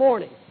preaching this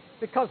morning,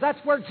 because that's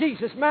where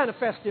Jesus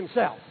manifests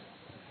himself.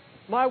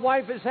 My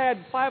wife has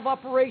had 5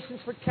 operations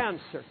for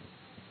cancer.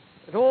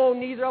 And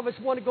neither of us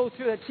want to go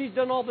through that. She's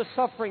done all the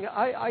suffering.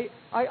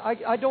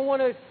 I don't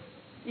want to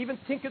even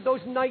think of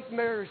those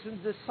nightmares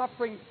and the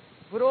suffering.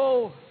 But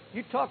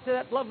you talk to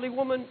that lovely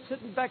woman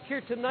sitting back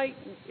here tonight,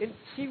 and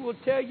she will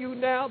tell you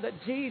now that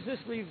Jesus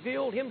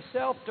revealed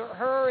himself to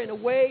her in a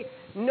way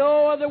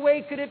no other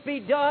way could it be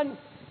done.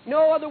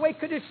 No other way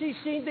could she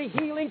seen the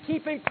healing,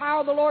 keeping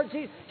power of the Lord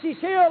Jesus. She's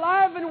here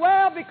alive and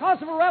well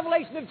because of a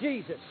revelation of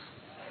Jesus.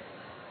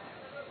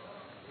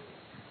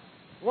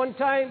 One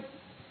time,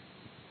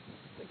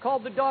 they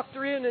called the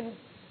doctor in, and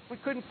We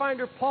couldn't find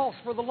her pulse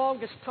for the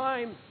longest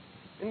time,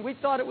 and we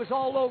thought it was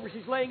all over.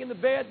 She's laying in the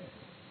bed,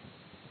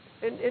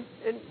 and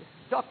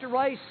Dr.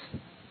 Rice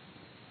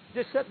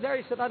just sat there.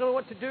 He said, I don't know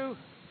what to do.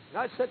 And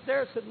I sat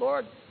there and said,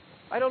 Lord,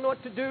 I don't know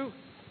what to do.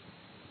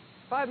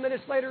 5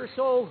 minutes later or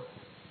so,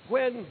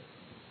 Gwen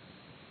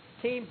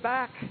came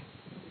back.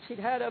 She'd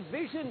had a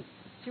vision.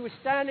 She was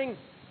standing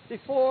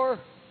before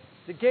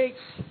the gates,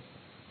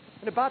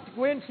 and about to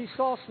go in, she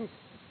saw some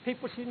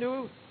people she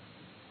knew.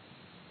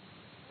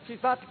 She's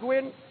about to go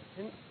in,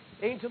 and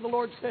the angel of the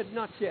Lord said,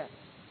 not yet.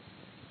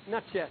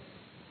 Not yet.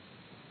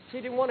 She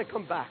didn't want to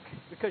come back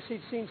because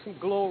she'd seen some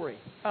glory.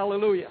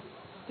 Hallelujah.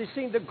 She'd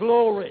seen the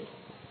glory.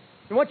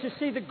 And once you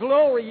see the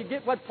glory, you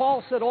get what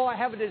Paul said, oh, I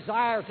have a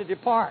desire to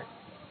depart.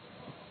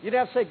 You'd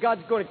have to say,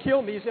 God's going to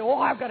kill me. You say, oh,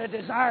 I've got a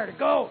desire to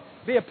go,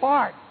 be a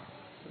part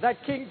of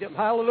that kingdom.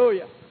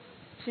 Hallelujah.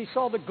 She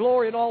saw the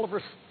glory in all of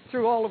her,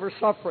 through all of her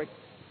suffering.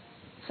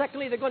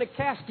 Secondly, they're going to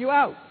cast you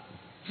out.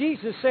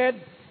 Jesus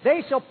said,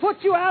 they shall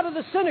put you out of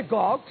the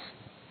synagogues.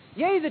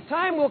 Yea, the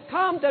time will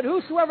come that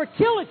whosoever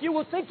killeth you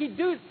will think he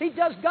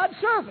does God's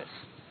service.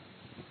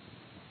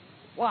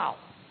 Wow.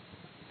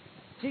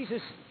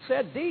 Jesus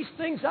said, these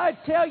things I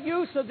tell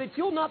you so that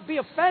you'll not be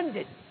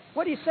offended.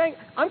 What he's saying,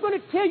 I'm going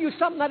to tell you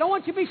something. I don't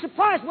want you to be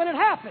surprised when it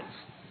happens.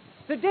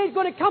 The day's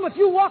going to come if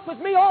you walk with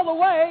me all the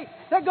way.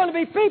 There are going to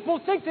be people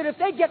who think that if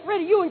they get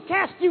rid of you and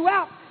cast you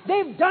out,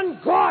 they've done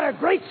God a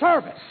great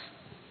service.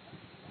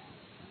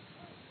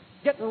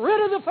 Getting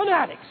rid of the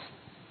fanatics.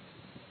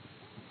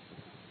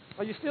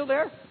 Are you still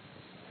there?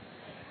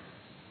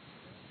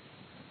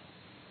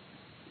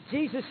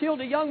 Jesus healed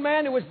a young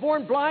man who was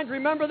born blind.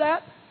 Remember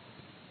that?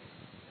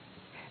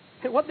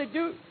 And what they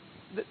do,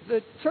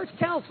 the church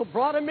council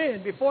brought him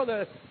in before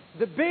the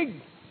big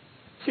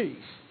cheese.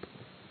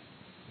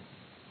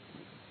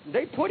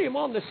 They put him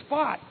on the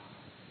spot.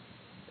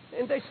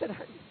 And they said,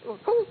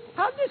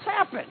 how did this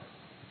happen?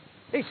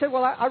 He said,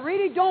 well, I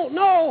really don't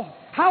know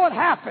how it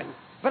happened.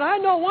 But I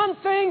know one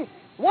thing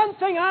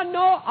I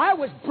know, I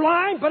was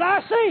blind, but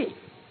I see.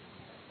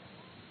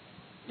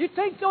 You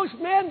think those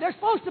men, they're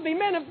supposed to be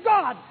men of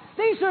God.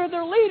 These are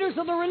the leaders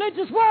of the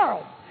religious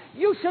world.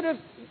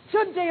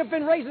 Shouldn't they have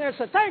been raised there and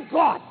said, thank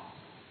God.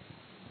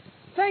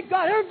 Thank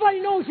God.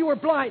 Everybody knows you were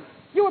blind.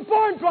 You were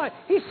born blind.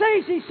 He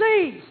says he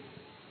sees.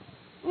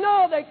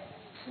 No, they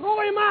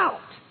throw him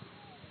out.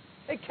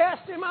 They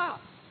cast him out.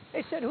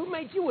 They said, who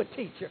made you a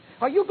teacher?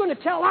 Are you going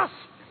to tell us?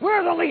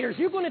 We're the leaders.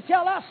 You're going to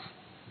tell us?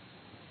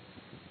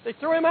 They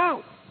threw him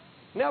out.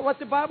 Isn't that what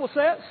the Bible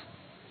says?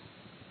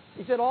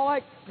 He said, all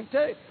I can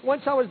tell you,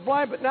 once I was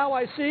blind, but now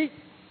I see.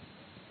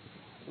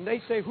 And they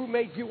say, who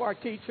made you our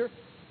teacher?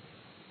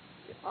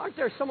 Aren't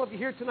there some of you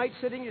here tonight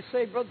sitting, you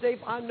say, Brother Dave,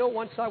 I know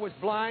once I was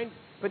blind,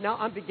 but now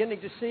I'm beginning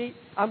to see.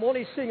 I'm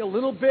only seeing a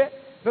little bit,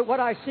 but what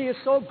I see is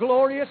so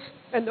glorious.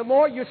 And the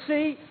more you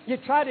see, you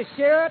try to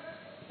share it.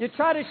 You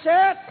try to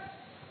share it.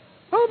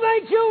 Who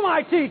made you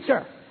my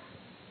teacher?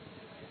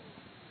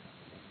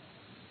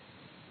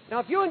 Now,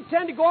 if you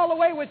intend to go all the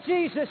way with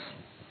Jesus,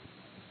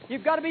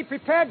 you've got to be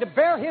prepared to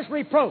bear his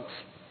reproach.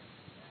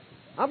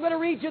 I'm going to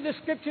read you this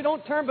scripture.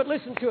 Don't turn, but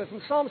listen to it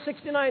from Psalm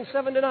 69,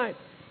 7-9.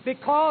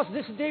 Because,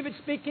 this is David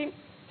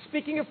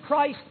speaking of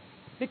Christ,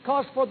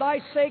 because for thy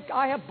sake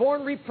I have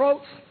borne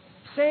reproach,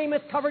 shame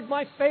hath covered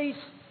my face.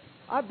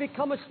 I've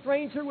become a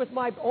stranger with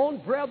my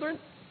own brethren,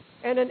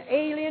 and an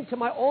alien to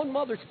my own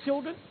mother's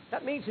children.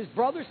 That means his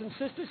brothers and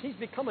sisters. He's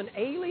become an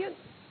alien.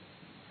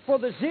 For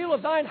the zeal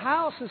of thine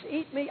house has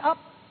eaten me up.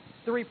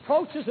 The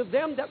reproaches of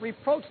them that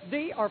reproach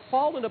thee are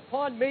fallen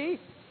upon me.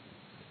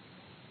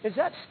 Is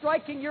that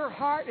striking your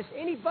heart? Is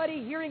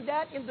anybody hearing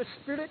that in the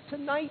Spirit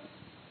tonight?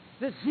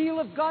 The zeal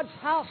of God's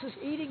house is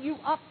eating you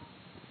up.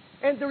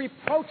 And the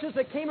reproaches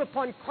that came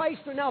upon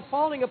Christ are now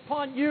falling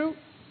upon you.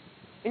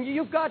 And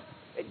you've got,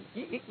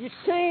 your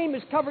shame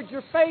has covered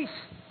your face.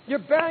 You're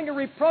bearing a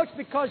reproach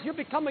because you're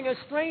becoming a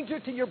stranger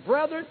to your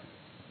brethren.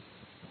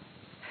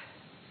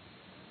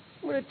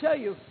 I'm going to tell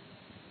you,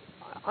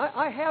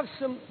 I have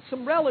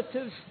some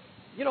relatives,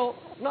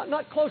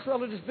 not close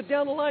relatives, but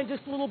down the line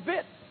just a little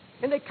bit.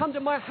 And they come to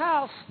my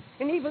house,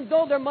 and even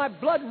though they're my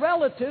blood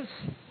relatives,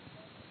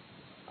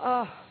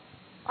 I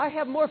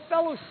have more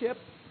fellowship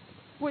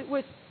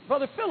with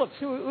Brother Phillips,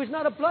 who's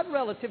not a blood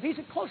relative. He's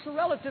a closer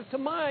relative to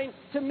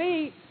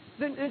me,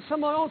 than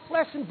some of my own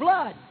flesh and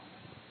blood.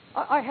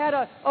 I had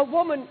a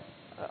woman,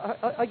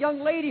 a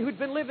young lady who'd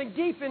been living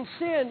deep in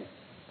sin.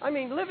 I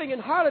mean, living in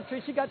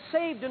harlotry. She got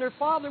saved, and her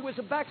father was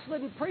a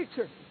backslidden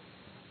preacher.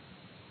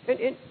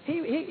 And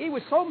he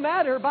was so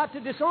mad at her about to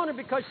disown her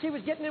because she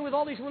was getting in with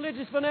all these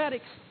religious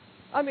fanatics.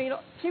 I mean,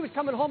 she was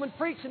coming home and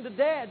preaching to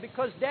Dad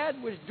because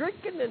Dad was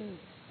drinking,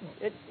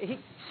 and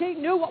she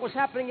knew what was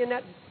happening in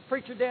that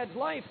preacher Dad's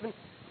life. And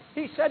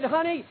he said,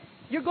 honey,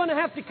 you're going to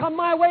have to come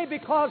my way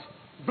because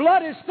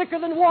blood is thicker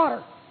than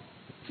water.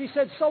 She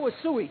said, so is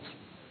sewage.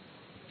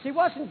 She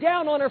wasn't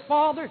down on her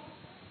father,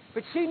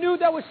 but she knew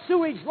there was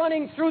sewage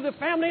running through the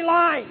family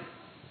line.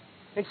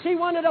 And she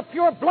wanted a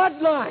pure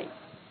bloodline.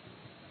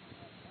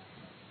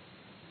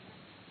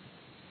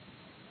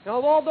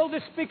 Now, although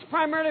this speaks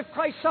primarily of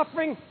Christ's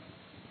suffering,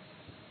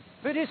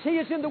 But as He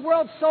is in the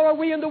world, so are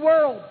we in the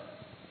world.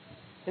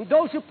 And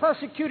those who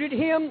persecuted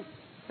Him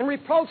and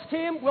reproached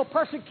Him will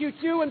persecute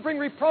you and bring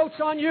reproach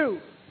on you.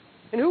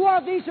 And who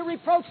are these who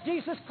reproach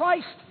Jesus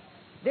Christ?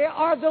 They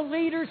are the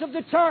leaders of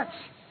the church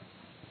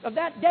of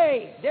that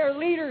day. They're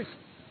leaders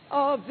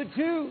of the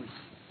Jews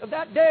of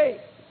that day.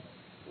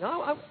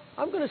 Now,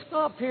 I'm going to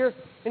stop here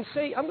and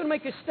say, I'm going to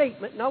make a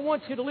statement, and I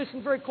want you to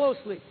listen very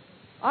closely.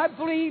 I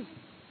believe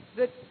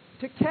that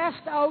to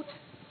cast out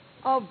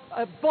of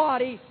a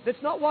body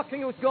that's not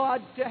walking with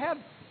God,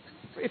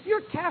 if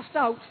you're cast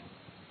out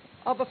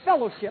of a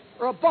fellowship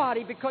or a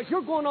body because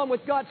you're going on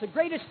with God, it's the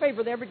greatest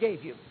favor they ever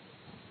gave you.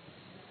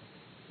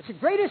 It's the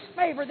greatest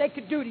favor they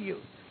could do to you.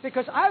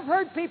 Because I've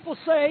heard people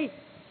say,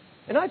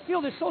 and I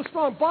feel this so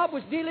strong, Bob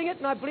was dealing it,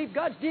 and I believe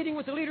God's dealing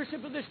with the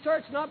leadership of this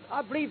church, and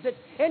I believe that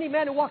any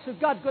man who walks with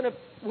God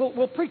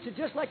will preach it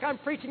just like I'm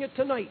preaching it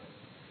tonight.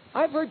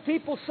 I've heard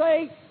people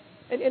say,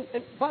 and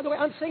by the way,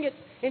 I'm saying it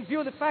in view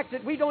of the fact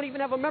that we don't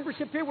even have a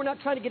membership here. We're not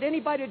trying to get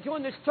anybody to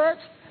join this church.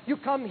 You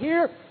come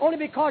here only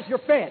because you're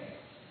fed.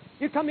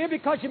 You come here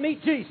because you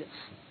meet Jesus.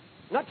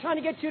 I'm not trying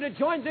to get you to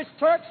join this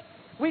church.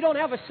 We don't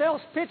have a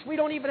sales pitch. We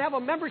don't even have a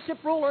membership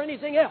rule or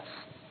anything else.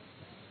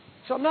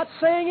 So I'm not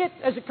saying it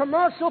as a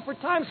commercial for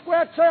Times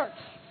Square Church.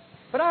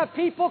 But I have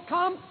people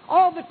come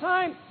all the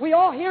time. We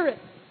all hear it.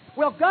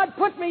 Well, God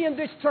put me in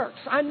this church.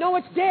 I know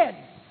it's dead.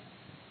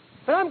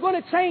 But I'm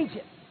going to change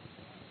it.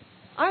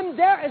 I'm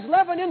there as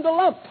leaven in the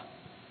lump.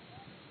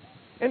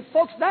 And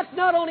folks, that's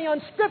not only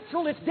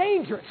unscriptural, it's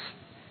dangerous.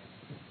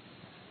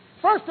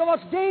 First of all,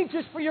 it's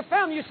dangerous for your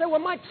family. You say, well,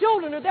 my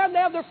children are there and they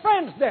have their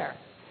friends there.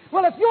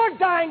 Well, if you're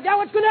dying now,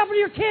 what's going to happen to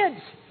your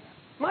kids?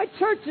 My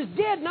church is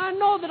dead, and I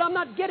know that I'm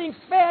not getting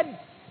fed.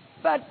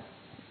 But,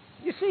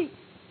 you see,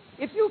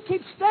 if you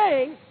keep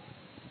staying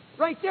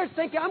right there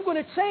thinking, I'm going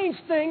to change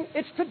things,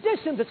 it's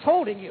tradition that's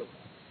holding you.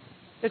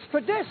 It's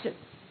tradition.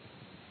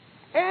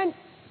 And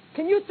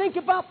can you think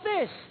about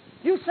this?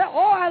 You say,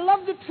 oh, I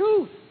love the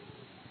truth.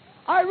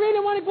 I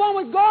really want to go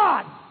on with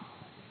God.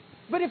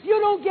 But if you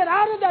don't get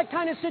out of that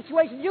kind of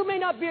situation, you may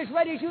not be as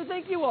ready as you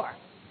think you are.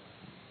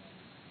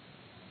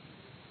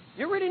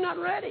 You're really not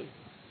ready.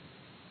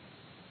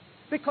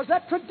 Because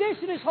that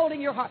tradition is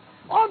holding your heart.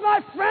 All my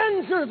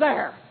friends are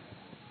there.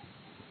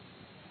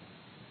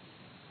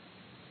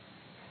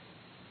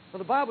 Well,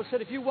 the Bible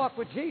said if you walk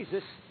with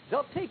Jesus,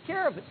 they'll take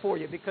care of it for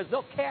you because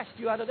they'll cast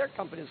you out of their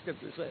company, the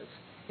Scripture says.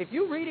 If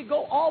you really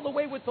go all the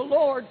way with the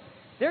Lord,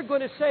 they're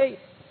going to say,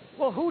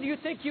 well, who do you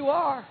think you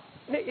are?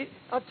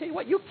 I'll tell you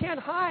what, you can't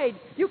hide.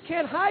 You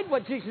can't hide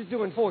what Jesus is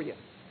doing for you.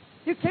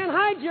 You can't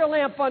hide your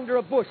lamp under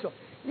a bushel.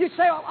 You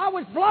say, oh, I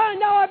was blind,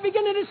 now I'm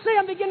beginning to see.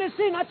 I'm beginning to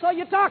see, and that's all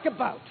you talk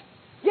about.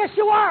 Yes,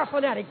 you are a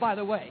fanatic, by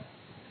the way.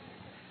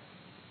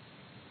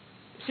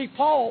 See,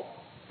 Paul,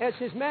 as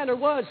his manner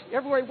was,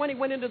 everywhere he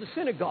went into the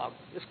synagogue.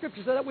 The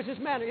Scripture said that was his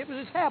manner. It was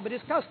his habit,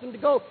 his custom to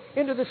go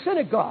into the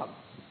synagogue.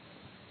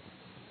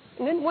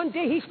 And then one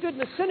day he stood in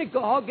the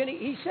synagogue and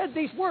he said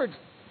these words,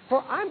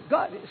 for I'm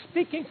God,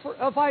 speaking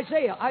of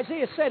Isaiah.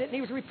 Isaiah said it, and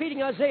he was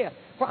repeating Isaiah.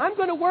 For I'm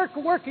going to work a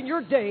work in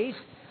your days,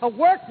 a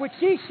work which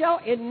ye shall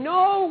in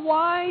no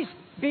wise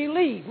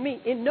believe.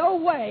 In no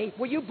way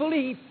will you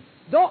believe,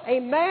 though a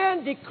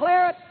man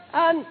declare it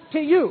unto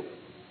you.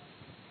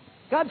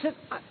 God said,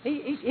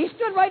 he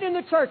stood right in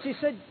the church. He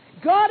said,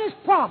 God has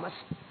promised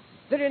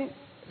that in a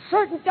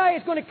certain day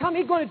is going to come,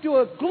 He's going to do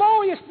a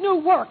glorious new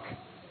work.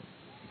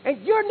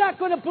 And you're not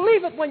going to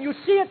believe it when you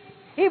see it,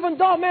 even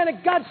though a man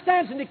of God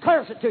stands and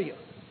declares it to you.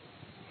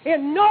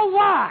 In no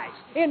wise,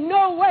 in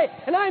no way.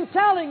 And I'm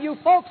telling you,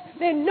 folks,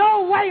 in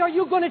no way are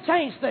you going to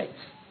change things.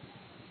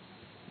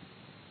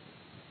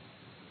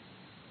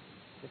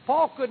 If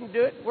Paul couldn't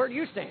do it, where do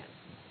you stand?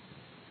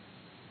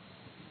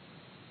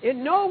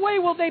 In no way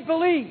will they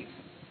believe,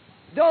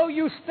 though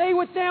you stay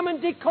with them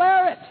and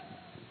declare it.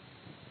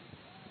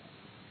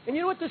 And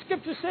you know what the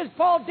Scripture says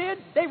Paul did?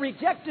 They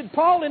rejected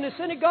Paul in the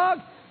synagogue,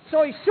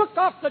 so he shook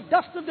off the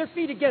dust of their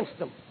feet against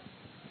them.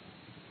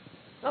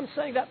 I'm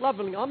saying that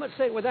lovingly. I'm not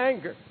saying it with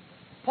anger.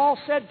 Paul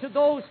said to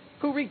those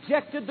who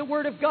rejected the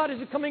Word of God as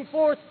it coming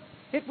forth,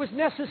 it was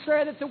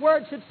necessary that the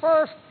Word should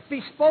first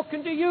be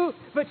spoken to you,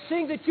 but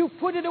seeing that you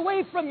put it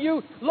away from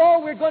you,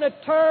 lo, we're going to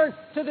turn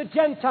to the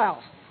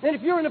Gentiles. And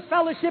if you're in a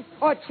fellowship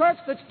or a church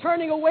that's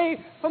turning away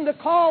from the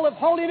call of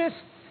holiness,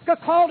 a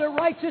call to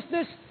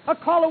righteousness, a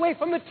call away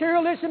from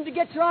materialism to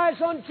get your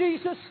eyes on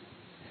Jesus,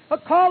 a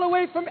call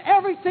away from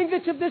everything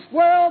that's of this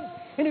world,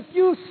 and if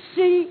you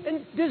see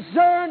and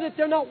discern that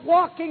they're not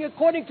walking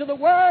according to the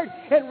Word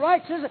and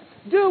righteousness,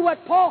 do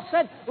what Paul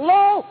said,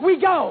 lo, we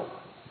go.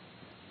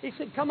 He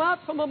said, come out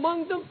from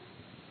among them,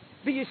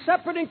 be ye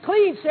separate and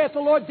clean, saith the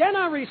Lord, then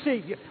I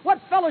receive you. What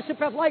fellowship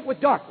hath light with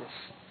darkness?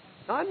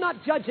 Now, I'm not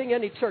judging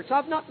any church.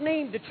 I've not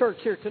named a church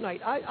here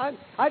tonight.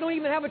 I don't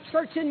even have a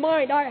church in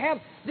mind. I have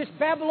this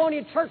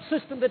Babylonian church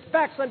system that's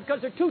backsliding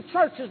because there are two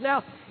churches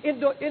now in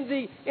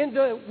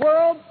the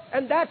world,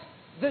 and that's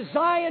the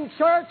Zion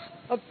church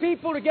of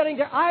people who are getting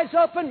their eyes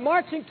open,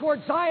 marching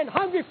towards Zion,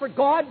 hungry for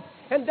God,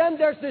 and then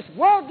there's this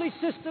worldly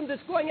system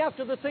that's going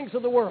after the things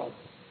of the world.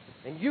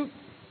 And you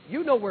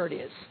You know where it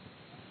is.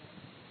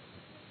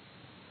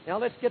 Now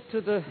let's get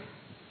to the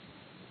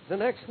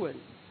next one.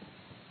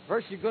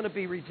 First, you're going to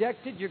be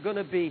rejected. You're going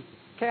to be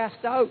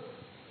cast out.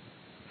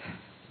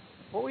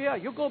 Oh, yeah,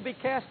 you're going to be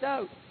cast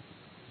out.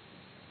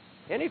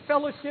 Any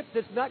fellowship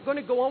that's not going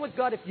to go on with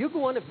God, if you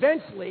go on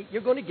eventually,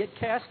 you're going to get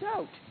cast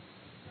out.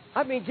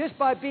 I mean, just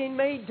by being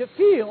made to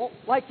feel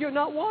like you're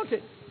not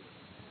wanted.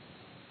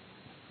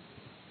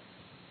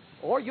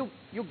 Or you'll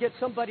get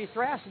somebody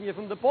thrashing you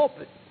from the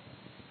pulpit.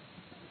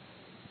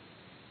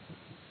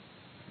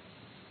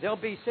 They'll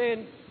be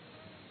saying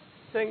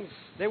things,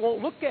 they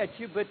won't look at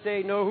you, but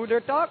they know who they're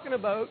talking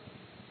about.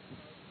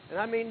 And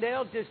I mean,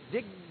 they'll just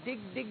dig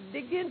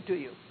into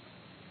you.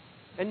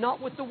 And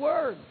not with the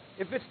Word.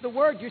 If it's the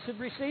Word, you should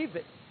receive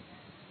it.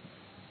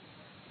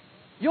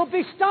 You'll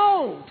be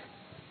stoned.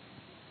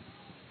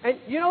 And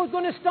you know who's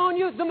going to stone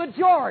you? The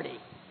majority.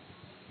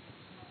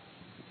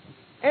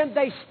 And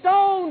they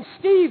stoned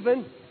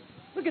Stephen.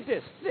 Look at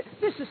this.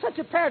 This is such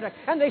a paradox.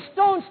 And they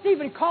stoned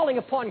Stephen calling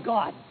upon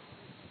God.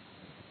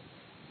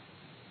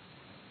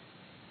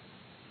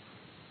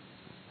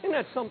 Isn't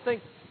that something?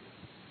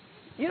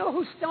 You know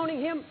who's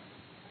stoning him?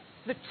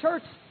 The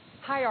church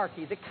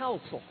hierarchy, the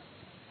council.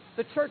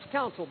 The church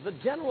council, the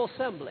General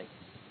Assembly.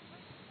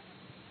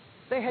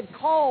 They had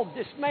called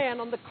this man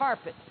on the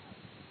carpet.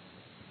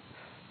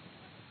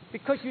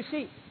 Because you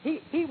see,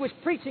 he was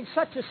preaching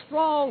such a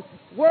strong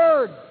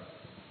word.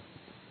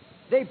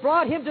 They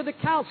brought him to the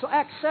council,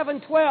 Acts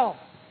 7:12. In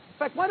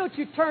fact, why don't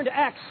you turn to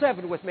Acts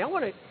 7 with me?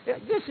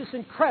 This is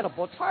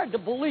incredible. It's hard to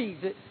believe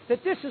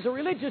that this is a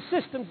religious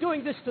system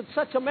doing this to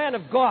such a man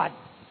of God.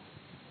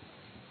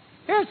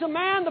 Here's a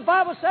man, the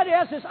Bible said, he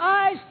has his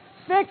eyes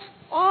fixed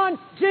on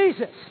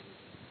Jesus.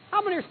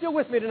 How many are still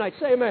with me tonight?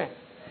 Say amen.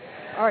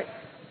 All right.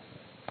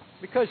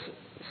 Because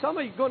some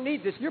of you are going to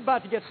need this. You're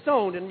about to get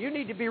stoned, and you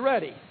need to be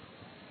ready.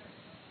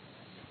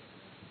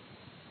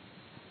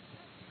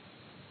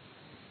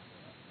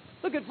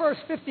 Look at verse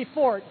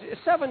 54,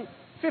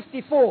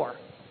 7:54.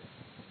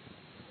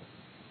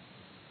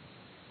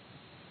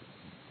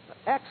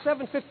 Acts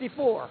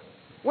 7:54.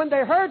 When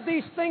they heard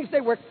these things,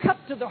 they were cut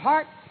to the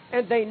heart,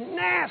 and they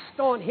gnashed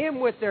on him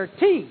with their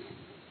teeth.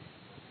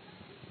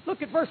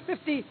 Look at verse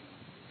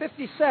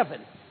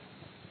 57.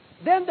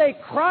 Then they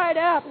cried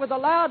out with a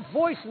loud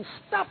voice and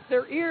stopped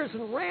their ears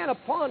and ran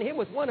upon him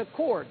with one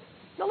accord.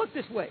 Now look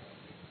this way.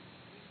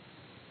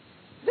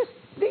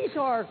 These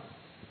are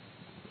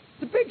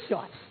the big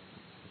shots.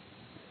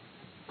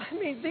 I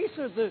mean, these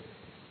are the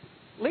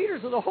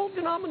leaders of the whole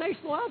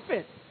denominational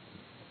outfit.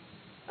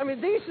 I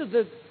mean, these are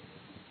the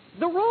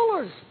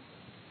rulers.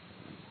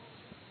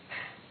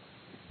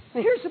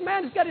 And here's a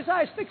man who's got his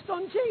eyes fixed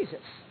on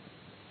Jesus.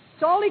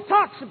 It's all he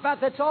talks about.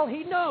 That's all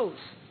he knows.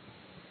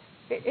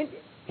 And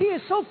he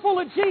is so full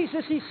of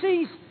Jesus, he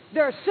sees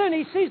their sin,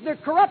 he sees their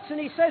corruption.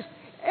 He says,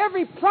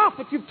 every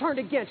prophet you've turned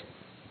against,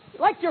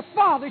 like your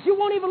fathers, you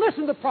won't even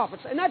listen to the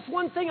prophets. And that's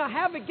one thing I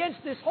have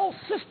against this whole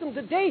system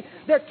today.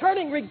 They're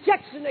turning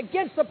rejection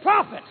against the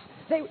prophets.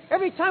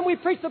 Every time we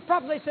preach the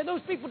prophets, they say,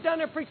 those people down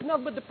there preach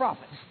nothing but the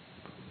prophets.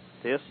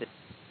 Yes.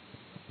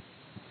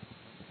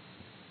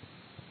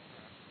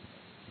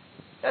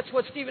 That's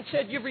what Stephen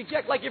said. You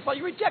reject, like your father,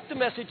 you reject the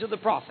message of the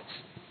prophets.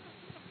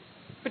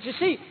 But you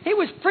see, he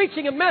was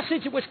preaching a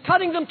message that was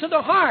cutting them to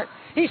the heart.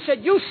 He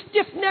said, you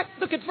stiff-necked,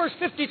 look at verse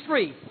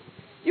 53.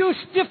 You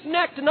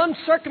stiff-necked and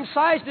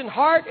uncircumcised in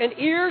heart and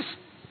ears.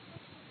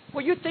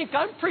 Well, you think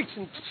I'm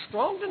preaching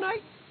strong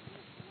tonight?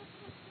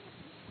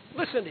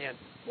 Listen in.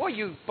 Boy,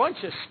 you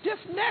bunch of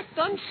stiff-necked,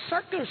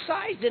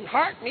 uncircumcised in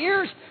heart and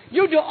ears.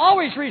 You do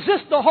always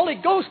resist the Holy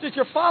Ghost as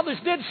your fathers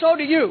did, so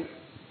do you.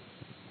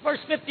 Verse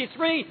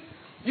 53,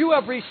 you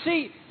have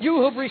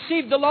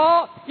received the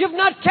law, you've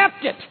not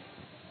kept it.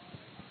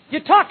 You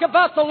talk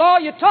about the law,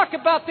 you talk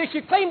about this,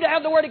 you claim to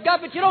have the Word of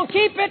God, but you don't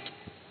keep it.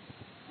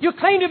 You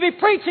claim to be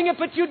preaching it,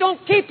 but you don't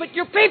keep it.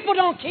 Your people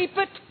don't keep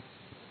it.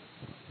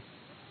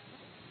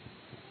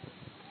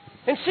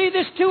 And see,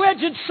 this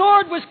two-edged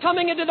sword was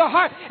coming into the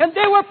heart, and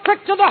they were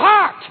pricked to the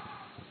heart.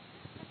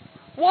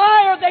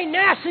 Why are they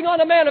gnashing on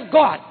a man of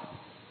God?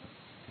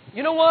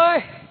 You know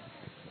why?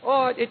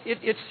 Oh,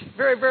 it's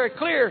very, very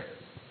clear.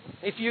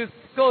 If you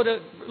go to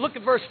look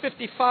at verse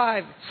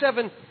 55,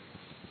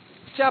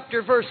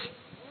 chapter verse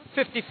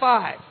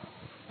 55.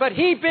 But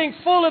he, being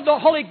full of the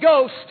Holy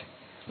Ghost,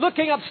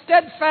 looking up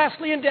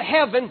steadfastly into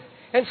heaven,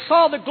 and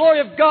saw the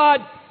glory of God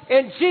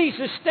and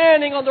Jesus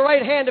standing on the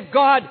right hand of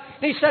God.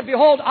 And he said,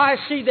 behold, I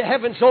see the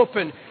heavens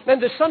open,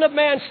 and the Son of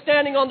Man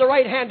standing on the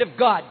right hand of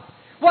God.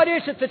 What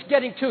is it that's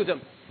getting to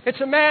them?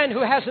 It's a man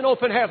who has an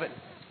open heaven.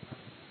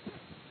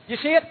 You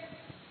see it?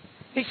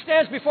 He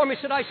stands before me and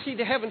said, I see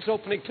the heavens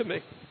opening to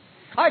me.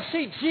 I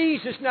see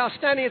Jesus now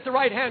standing at the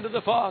right hand of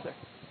the Father.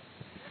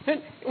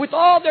 And with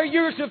all their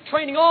years of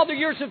training, all their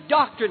years of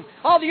doctrine,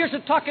 all the years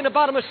of talking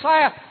about a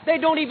Messiah, they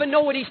don't even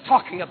know what he's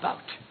talking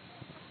about.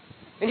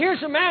 And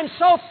here's a man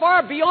so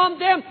far beyond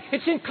them,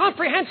 it's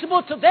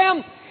incomprehensible to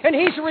them, and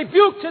he's a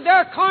rebuke to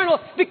their carnal,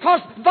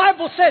 because the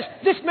Bible says,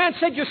 this man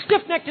said, you're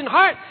stiff-necked in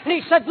heart, and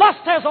he said, lust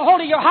has a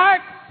hold of your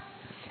heart.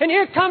 And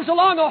here comes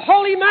along a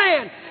holy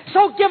man,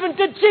 so given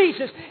to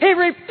Jesus, he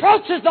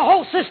reproaches the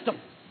whole system.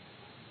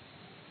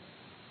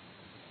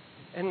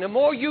 And the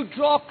more you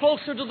draw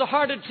closer to the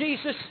heart of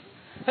Jesus,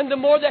 and the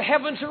more the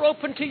heavens are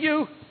open to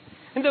you,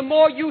 and the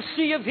more you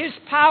see of His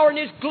power and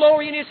His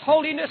glory and His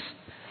holiness,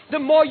 the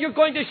more you're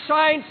going to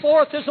shine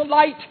forth as a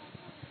light.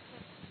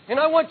 And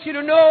I want you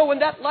to know, when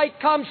that light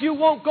comes, you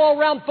won't go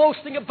around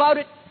boasting about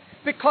it,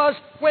 because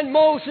when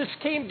Moses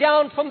came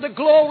down from the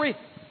glory,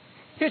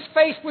 his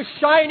face was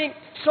shining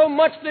so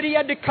much that he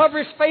had to cover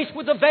his face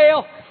with a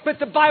veil. But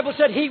the Bible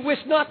said he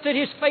wist not that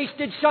his face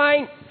did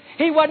shine.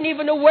 He wasn't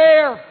even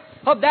aware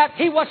of that.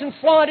 He wasn't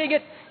flaunting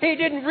it. He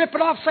didn't rip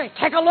it off, say,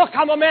 take a look,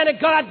 I'm a man of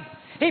God.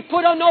 He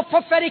put on no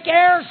prophetic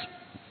airs.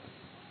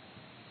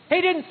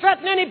 He didn't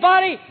threaten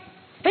anybody.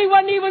 He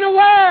wasn't even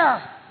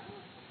aware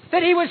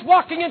that he was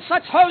walking in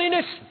such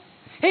holiness.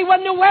 He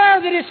wasn't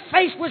aware that his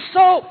face was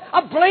so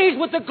ablaze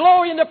with the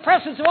glory and the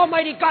presence of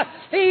Almighty God.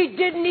 He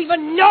didn't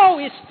even know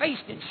his face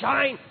did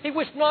shine. He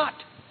wished not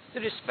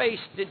that his face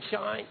did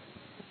shine.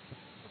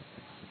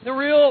 The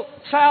real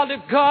child of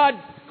God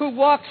who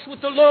walks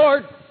with the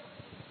Lord,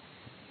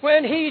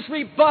 when he's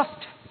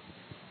rebuffed,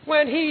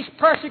 when he's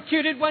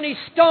persecuted, when he's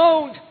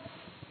stoned.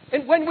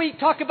 And when we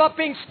talk about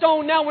being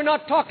stoned now, we're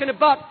not talking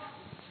about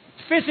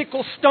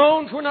physical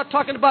stones. We're not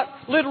talking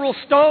about literal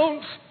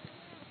stones.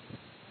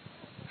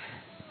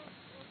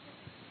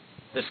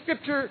 The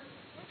Scripture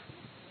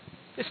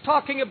is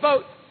talking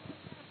about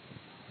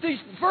these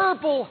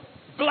verbal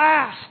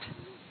blast,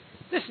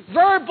 this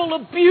verbal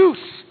abuse.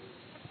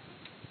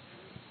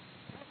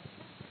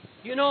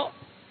 You know,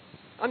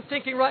 I'm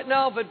thinking right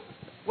now of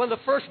one of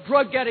the first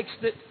drug addicts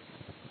that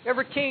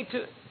ever came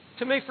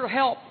to me for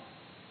help.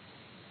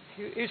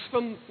 He's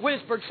from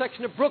Williamsburg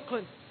section of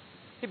Brooklyn.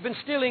 He'd been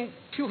stealing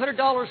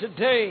 $200 a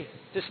day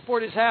to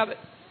support his habit.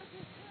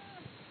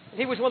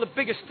 He was one of the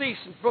biggest thieves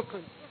in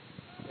Brooklyn.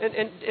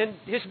 And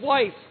his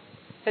wife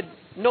had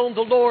known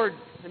the Lord,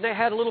 and they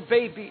had a little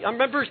baby. I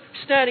remember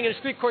standing in the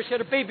street corner. She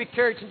had a baby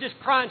carriage and just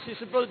crying. She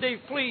said, Brother Dave,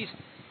 please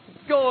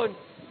go and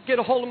get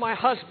a hold of my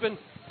husband.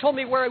 Told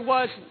me where he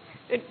was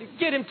and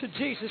get him to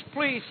Jesus,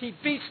 please. He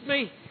beats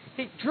me.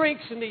 He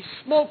drinks and he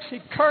smokes. He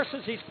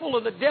curses. He's full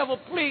of the devil.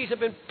 Please, I've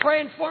been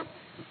praying for him.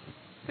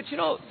 But you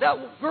know, that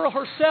girl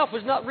herself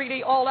was not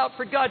really all out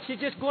for God. She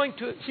was going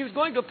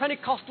to a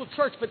Pentecostal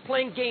church but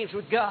playing games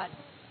with God.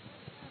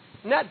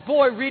 And that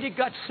boy really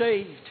got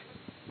saved.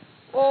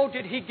 Oh,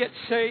 did he get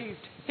saved.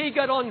 He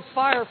got on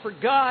fire for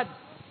God.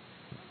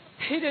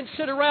 He didn't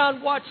sit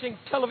around watching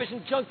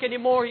television junk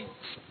anymore. He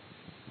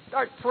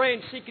started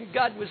praying, seeking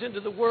God, was into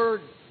the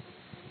Word.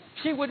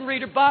 She wouldn't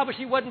read her Bible.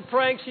 She wasn't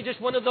praying. She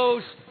just one of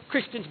those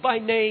Christians by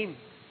name.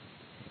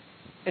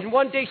 And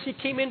one day she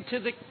came into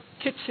the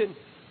kitchen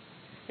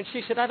and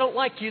she said, I don't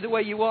like you the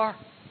way you are.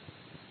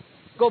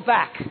 Go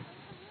back.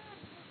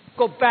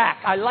 Go back.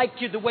 I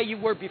liked you the way you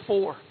were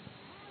before.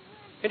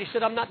 And he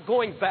said, I'm not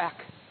going back.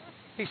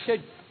 He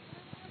said,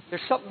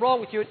 there's something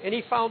wrong with you. And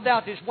he found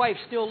out his wife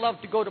still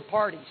loved to go to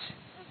parties.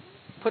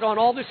 Put on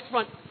all this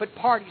front, but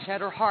parties had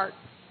her heart.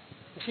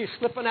 And she was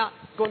slipping out,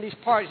 going to these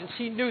parties. And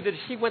she knew that if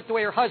she went the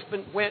way her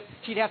husband went,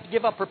 she'd have to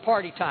give up her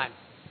party time.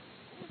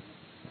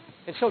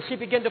 And so she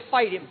began to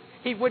fight him.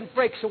 He wouldn't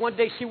break. So one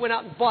day she went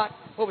out and bought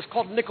what was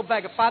called a nickel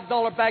bag, a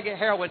 $5 bag of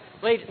heroin,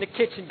 laid it in the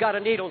kitchen, got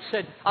a needle and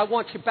said, I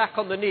want you back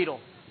on the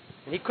needle.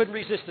 And he couldn't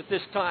resist it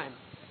this time.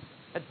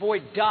 That boy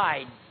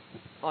died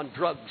on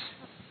drugs.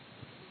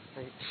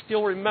 I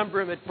still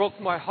remember him. It broke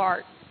my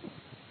heart.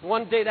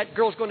 One day that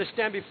girl's going to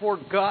stand before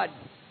God.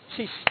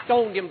 She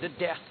stoned him to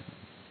death.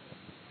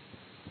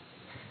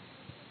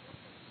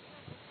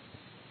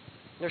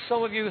 There's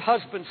some of you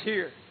husbands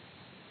here.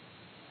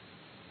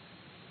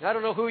 I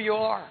don't know who you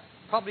are.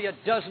 Probably a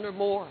dozen or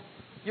more.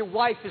 Your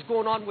wife is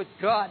going on with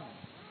God.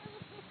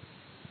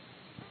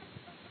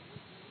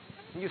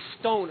 And you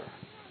stone her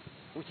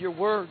with your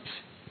words.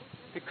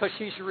 Because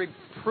she's a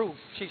reproof,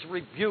 she's a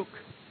rebuke,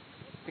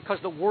 because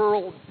the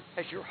world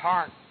has your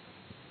heart.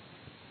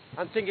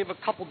 I'm thinking of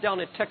a couple down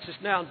in Texas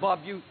now, and Bob,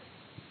 you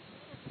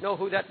know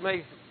who that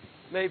may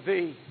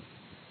be.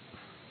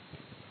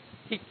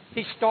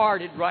 He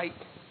started right,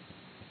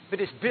 but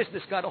his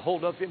business got a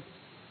hold of him.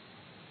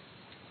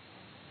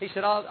 He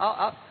said,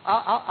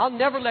 I'll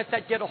never let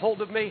that get a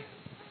hold of me.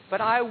 But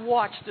I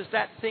watched as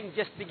that thing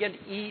just began to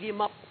eat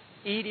him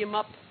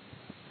up.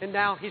 And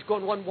now he's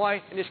going one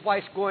way, and his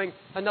wife's going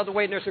another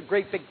way, and there's a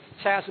great big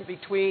chasm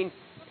between.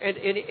 And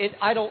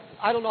I don't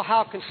know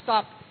how it can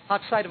stop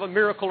outside of a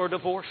miracle or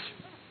divorce.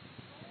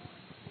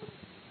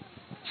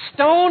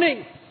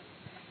 Stoning.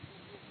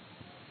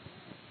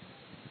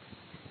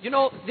 You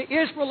know, the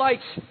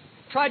Israelites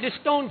tried to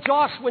stone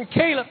Joshua and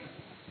Caleb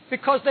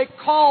because they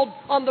called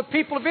on the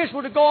people of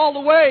Israel to go all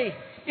the way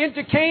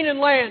into Canaan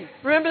land.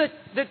 Remember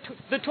that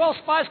the 12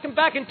 spies come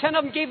back and 10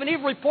 of them gave an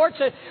evil report,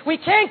 said, we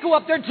can't go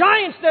up. There are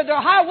giants there. There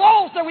are high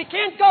walls there. We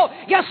can't go.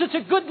 Yes, it's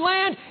a good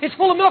land. It's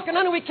full of milk and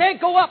honey. We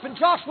can't go up. And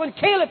Joshua and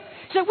Caleb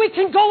said, we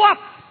can go up.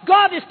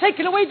 God is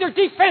taking away their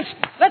defense.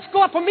 Let's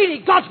go up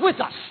immediately. God's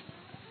with us.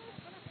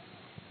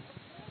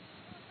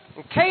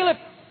 And Caleb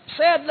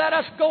said, let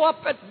us go up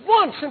at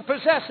once and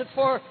possess it,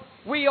 for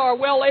we are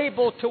well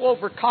able to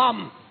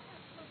overcome.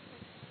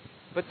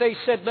 But they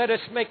said, let us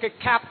make a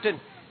captain.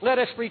 Let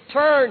us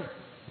return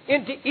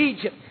into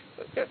Egypt.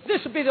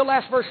 This will be the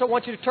last verse I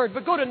want you to turn.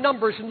 But go to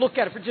Numbers and look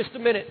at it for just a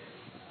minute.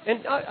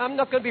 And I'm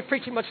not going to be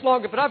preaching much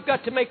longer, but I've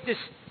got to make this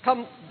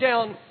come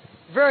down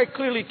very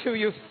clearly to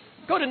you.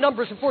 Go to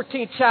Numbers, the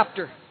 14th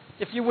chapter,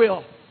 if you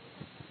will.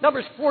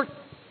 Numbers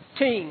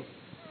 14.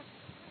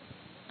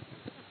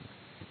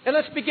 And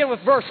let's begin with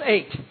verse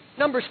 8.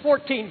 Numbers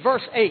 14,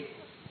 verse 8.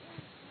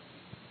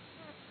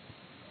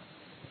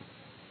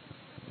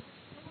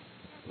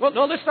 Well,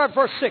 no, let's start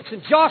verse 6.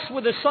 And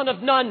Joshua the son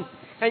of Nun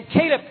and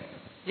Caleb.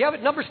 Do you have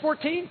it? Numbers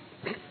 14?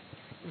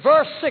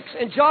 Verse 6.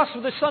 And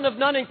Joshua the son of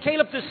Nun and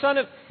Caleb the son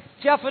of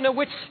Jephunneh,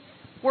 which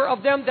were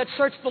of them that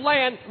searched the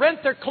land,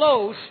 rent their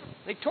clothes.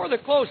 They tore their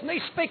clothes, and they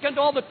spake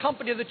unto all the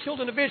company of the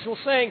children of Israel,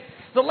 saying,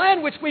 the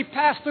land which we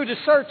passed through to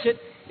search it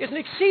is an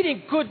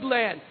exceeding good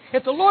land.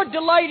 If the Lord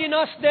delight in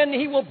us, then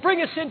he will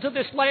bring us into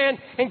this land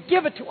and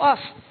give it to us,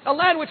 a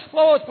land which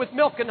floweth with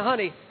milk and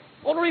honey.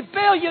 Oh,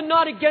 rebel ye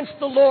not against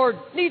the Lord,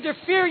 neither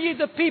fear ye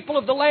the people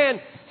of the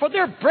land, for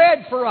they're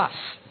bread for us.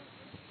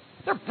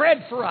 They're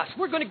bread for us.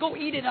 We're going to go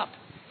eat it up.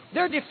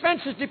 Their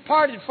defense is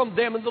departed from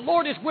them, and the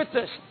Lord is with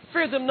us.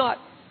 Fear them not.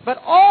 But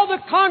all the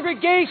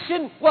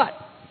congregation, what?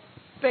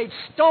 They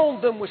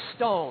stoned them with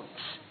stones.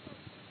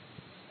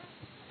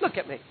 Look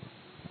at me.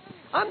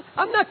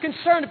 I'm not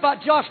concerned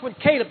about Joshua and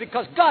Caleb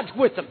because God's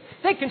with them.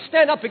 They can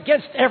stand up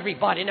against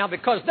everybody now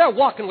because they're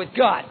walking with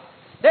God.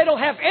 They don't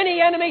have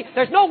any enemy.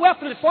 There's no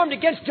weapon that's formed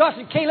against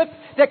Joshua and Caleb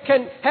that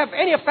can have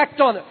any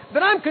effect on them.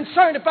 But I'm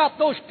concerned about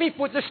those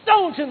people with the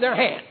stones in their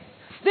hand.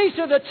 These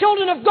are the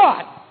children of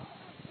God.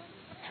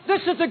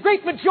 This is the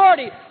great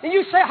majority. And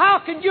you say, how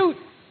can you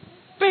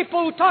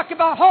people who talk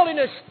about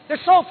holiness, there's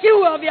so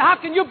few of you, how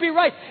can you be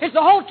right? Is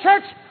the whole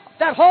church,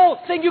 that whole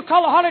thing you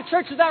call a holy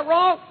church, is that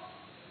wrong?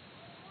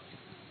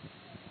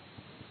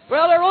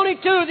 Well, there are only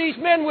two of these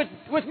men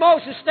with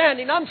Moses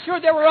standing. I'm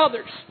sure there were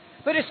others.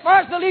 But as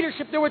far as the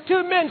leadership, there were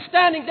two men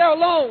standing there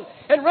alone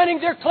and renting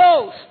their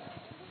clothes.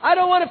 I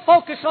don't want to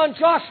focus on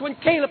Joshua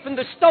and Caleb and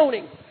the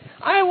stoning.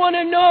 I want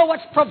to know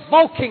what's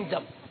provoking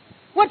them.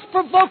 What's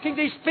provoking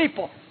these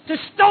people to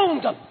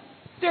stone them?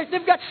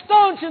 They've got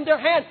stones in their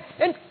hand.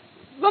 And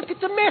look at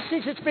the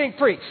message that's being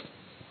preached.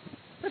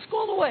 Let's go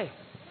all the way.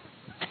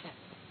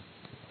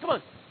 Come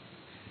on.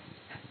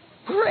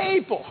 We're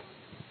able.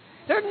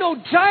 There's no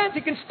giant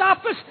that can stop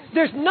us.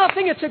 There's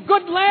nothing. It's a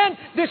good land.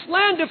 This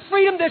land of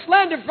freedom, this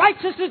land of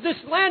righteousness, this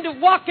land of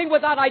walking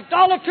without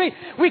idolatry.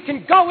 We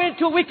can go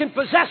into it. We can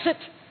possess it.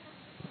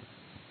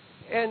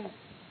 And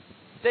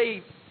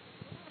they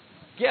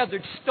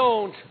gathered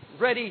stones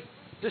ready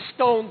to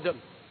stone them.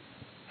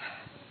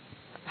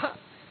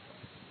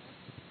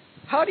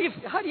 How do you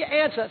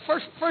answer that?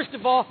 First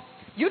of all,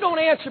 you don't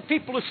answer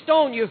people who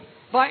stone you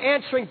by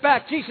answering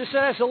back. Jesus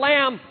said, as a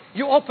lamb,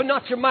 you open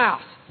not your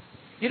mouth.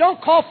 You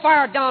don't call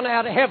fire down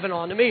out of heaven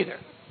on them either.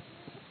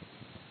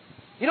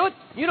 You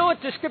know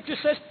what the Scripture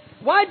says?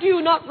 Why do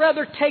you not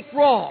rather take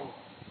wrong?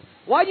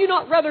 Why do you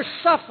not rather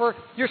suffer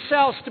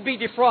yourselves to be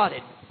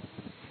defrauded?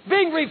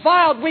 Being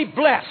reviled, we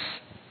bless.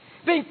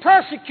 Being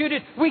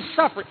persecuted, we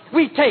suffer.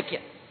 We take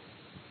it.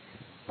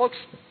 Folks,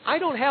 I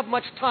don't have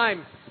much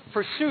time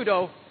for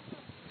pseudo,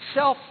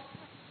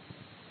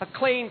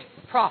 self-acclaimed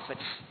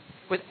prophets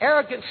with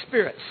arrogant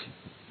spirits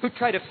who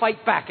try to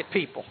fight back at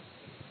people.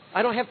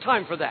 I don't have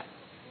time for that.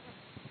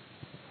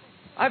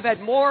 I've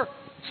had more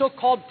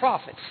so-called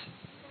prophets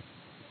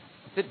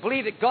that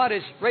believe that God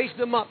has raised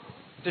them up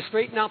to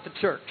straighten out the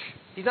church.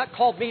 He's not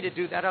called me to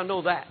do that, I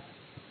know that.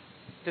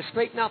 To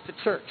straighten out the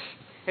church.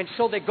 And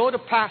so they go to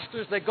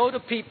pastors, they go to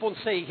people and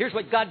say, here's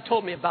what God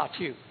told me about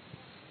you.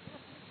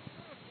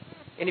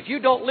 And if you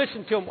don't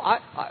listen to them,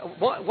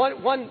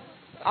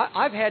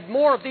 I've had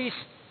more of these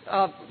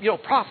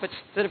prophets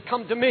that have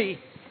come to me,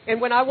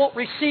 and when I won't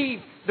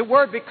receive the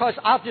word because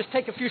I'll just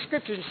take a few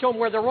scriptures and show them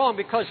where they're wrong,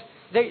 because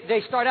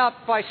they start out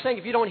by saying,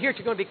 if you don't hear it,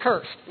 you're going to be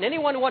cursed. And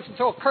anyone who wants to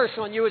throw a curse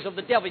on you is of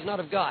the devil, he's not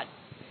of God.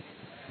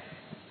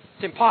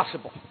 It's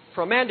impossible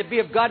for a man to be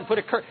of God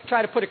and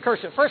try to put a curse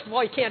in. First of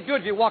all, you can't do it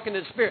if you walk into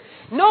the Spirit.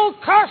 No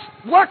curse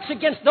works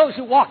against those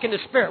who walk in the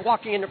Spirit,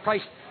 walking in the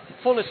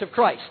fullness of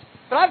Christ.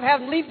 But I've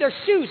had them leave their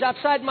shoes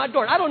outside my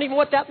door. I don't even know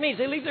what that means.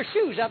 They leave their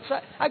shoes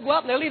outside. I go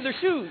out and they leave their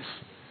shoes.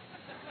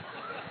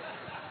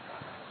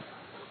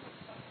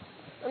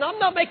 And I'm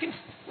not making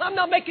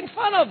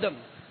fun of them.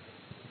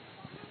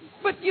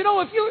 But if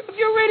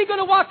you're really going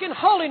to walk in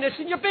holiness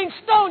and you're being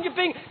stoned, you're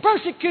being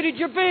persecuted,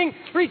 you're being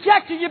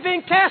rejected, you're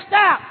being cast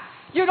out,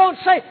 you don't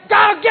say,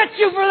 God will get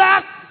you for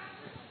that.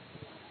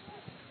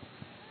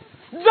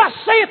 Thus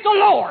saith the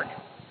Lord.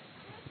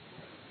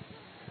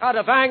 Out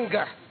of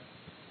anger.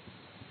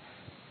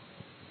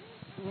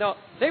 No,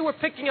 they were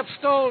picking up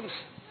stones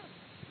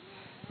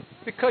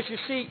because, you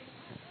see,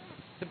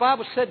 the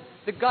Bible said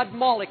the god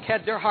Moloch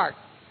had their heart.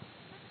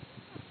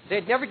 They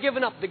had never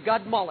given up the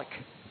god Moloch.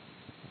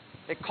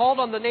 They called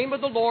on the name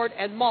of the Lord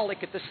and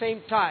Moloch at the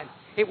same time.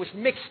 It was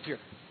mixture.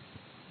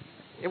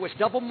 It was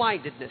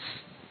double-mindedness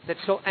that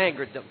so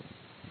angered them.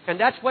 And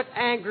that's what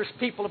angers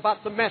people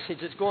about the message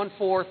that's going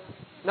forth,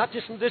 not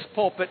just from this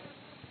pulpit,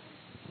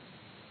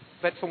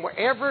 but from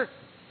wherever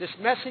this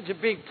message is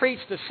being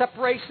preached, the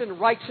separation,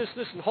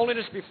 righteousness, and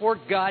holiness before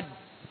God.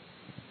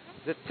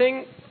 The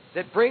thing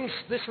that brings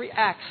this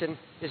reaction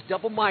is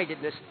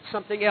double-mindedness,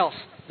 something else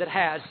that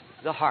has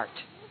the heart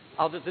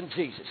other than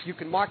Jesus. You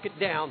can mark it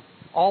down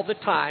all the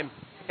time.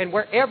 And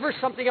wherever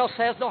something else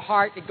has the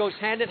heart, it goes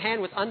hand in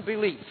hand with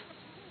unbelief.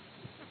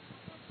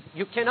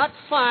 You cannot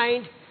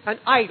find an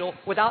idol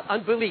without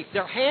unbelief.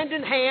 They're hand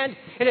in hand,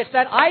 and it's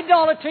that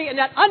idolatry and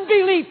that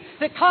unbelief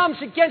that comes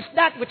against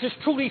that which is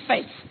truly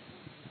faith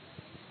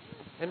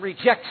and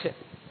rejects it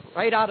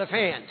right out of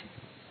hand.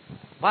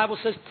 The Bible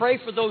says, pray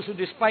for those who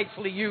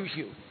despitefully use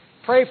you.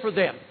 Pray for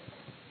them.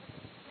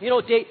 You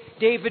know,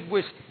 David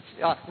was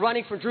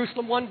running from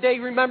Jerusalem one day,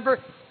 remember?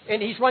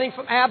 And he's running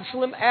from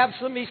Absalom.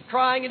 Absalom, he's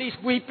crying and he's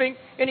weeping,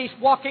 and he's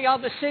walking out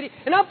of the city.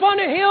 And up on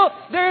the hill,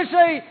 there's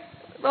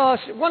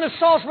one of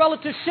Saul's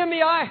relatives,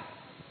 Shimei,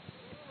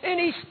 and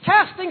he's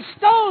casting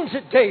stones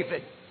at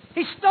David.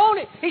 He's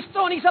stoning.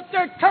 He's up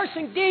there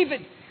cursing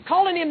David,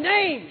 calling him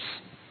names.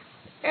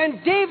 And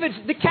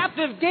the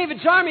captain of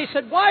David's army,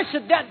 said, why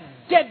should that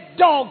dead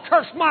dog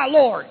curse my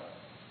Lord?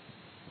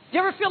 Do you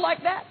ever feel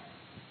like that?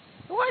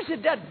 Why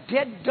should that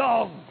dead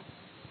dog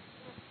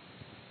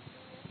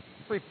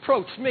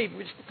reproach me?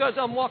 It's because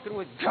I'm walking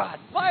with God.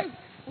 Why?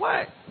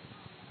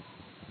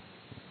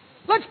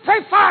 Let's pray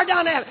fire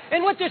down there.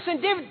 And with this,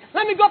 and David,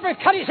 let me go up there and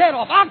cut his head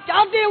off.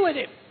 I'll deal with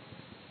him.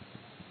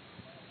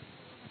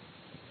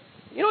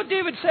 You know what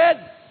David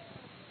said?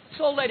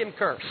 So let him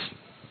curse.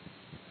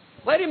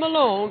 Let him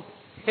alone.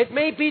 It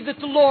may be that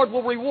the Lord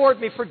will reward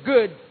me for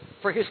good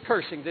for his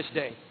cursing this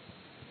day.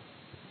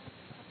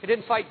 He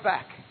didn't fight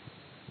back.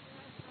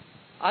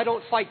 I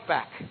don't fight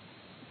back.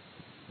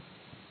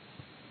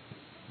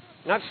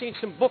 And I've seen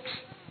some books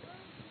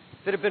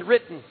that have been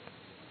written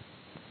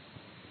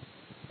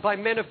by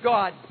men of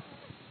God,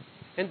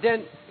 and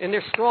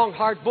they're strong,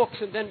 hard books,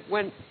 and then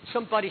when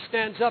somebody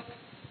stands up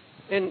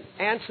and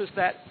answers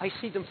that, I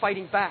see them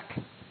fighting back.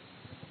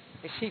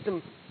 I see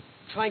them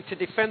trying to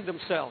defend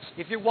themselves.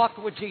 If you're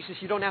walking with Jesus,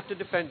 you don't have to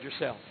defend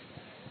yourself.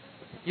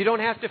 You don't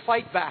have to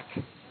fight back.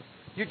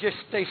 You just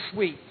stay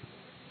sweet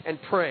and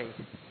pray.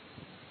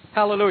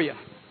 Hallelujah.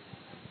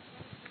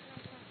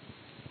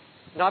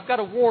 Now I've got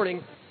a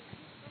warning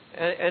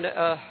and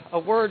a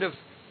word of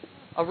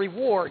a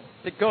reward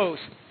that goes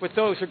with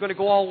those who are going to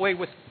go all the way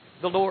with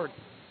the Lord.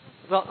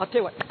 Well, I'll tell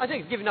you what. I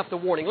think I've given enough the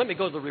warning. Let me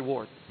go to the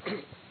reward.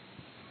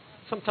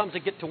 Sometimes I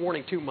get to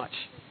warning too much.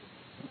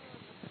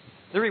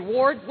 The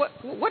reward,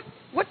 what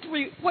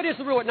is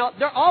the reward? Now,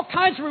 there are all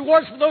kinds of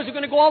rewards for those who are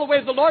going to go all the way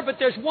with the Lord, but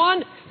there's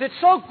one that's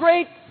so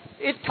great,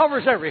 it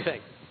covers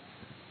everything.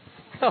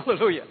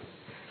 Hallelujah.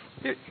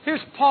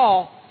 Here's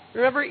Paul.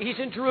 Remember, he's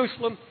in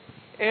Jerusalem,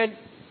 and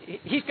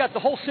he's got the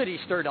whole city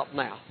stirred up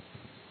now.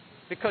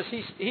 Because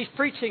he's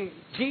preaching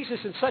Jesus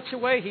in such a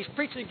way, he's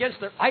preaching against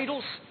their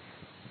idols.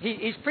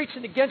 He's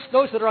preaching against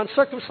those that are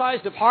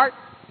uncircumcised of heart.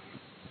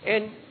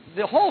 And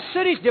the whole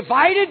city's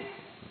divided.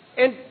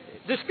 And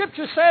the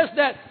Scripture says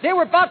that they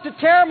were about to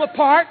tear him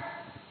apart.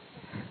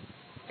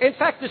 In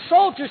fact, the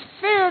soldiers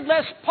feared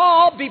lest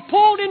Paul be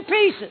pulled in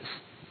pieces.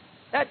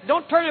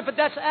 Don't turn it, but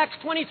that's Acts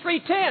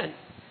 23:10.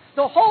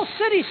 The whole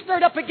city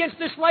stirred up against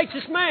this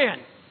righteous man.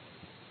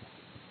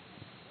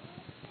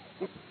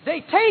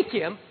 They take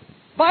him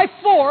by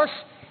force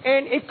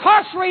and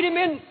incarcerate him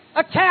in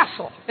a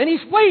castle. And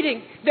he's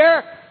waiting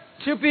there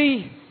to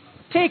be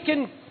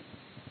taken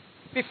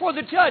before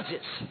the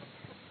judges.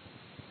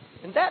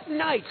 And that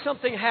night,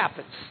 something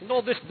happens. And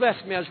all this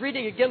blessed me. I was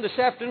reading again this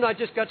afternoon. I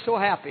just got so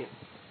happy.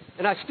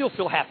 And I still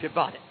feel happy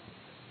about it.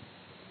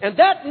 And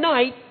that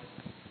night,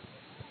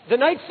 the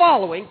night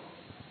following,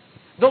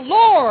 the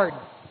Lord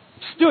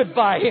stood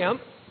by him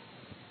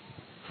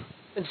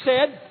and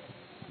said,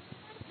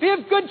 be of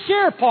good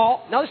cheer,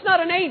 Paul. Now, it's not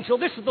an angel.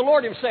 This is the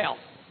Lord himself.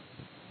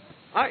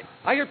 I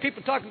hear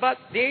people talking about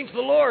the angel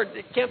of the Lord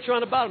that camps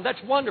around about him.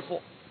 That's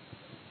wonderful.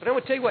 But I'm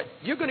going to tell you what.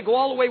 You're going to go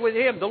all the way with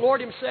him. The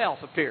Lord himself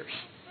appears.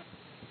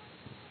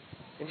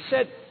 And he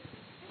said,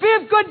 be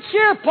of good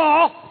cheer,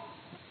 Paul.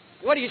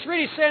 What he's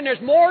really saying,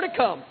 there's more to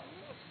come.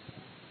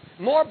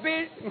 More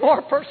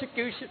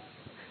persecution.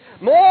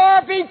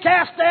 More being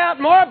cast out.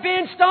 More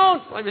being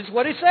stoned. That's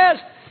what he says.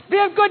 Be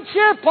of good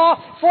cheer,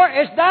 Paul, for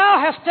as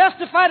thou hast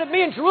testified of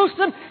me in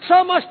Jerusalem,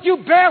 so must you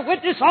bear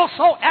witness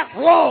also at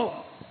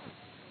Rome.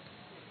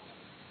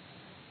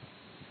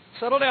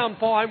 Settle down,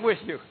 Paul, I'm with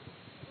you.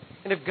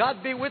 And if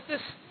God be with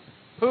us,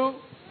 who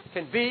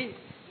can be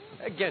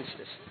against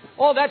us?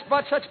 Oh, that's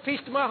brought such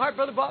peace to my heart,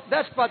 Brother Bob.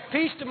 That's brought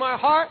peace to my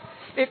heart.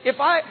 If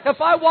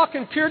I walk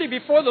in purity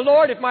before the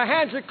Lord, if my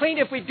hands are clean,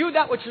 if we do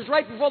that which is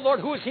right before the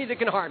Lord, who is he that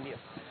can harm you?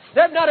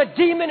 There's not a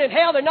demon in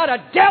hell. There's not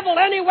a devil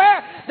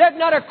anywhere. There's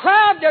not a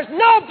crowd. There's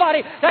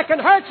nobody that can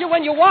hurt you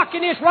when you walk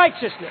in his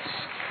righteousness.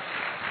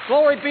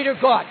 Glory be to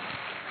God.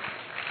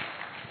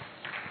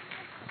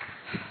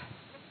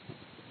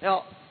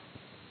 Now,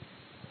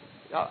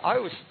 I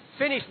was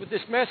finished with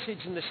this message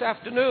in this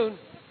afternoon,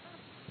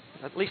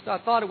 at least I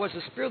thought it was,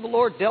 the Spirit of the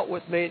Lord dealt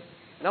with me.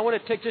 And I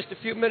want to take just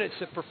a few minutes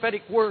of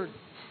prophetic word.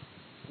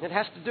 And it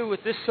has to do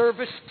with this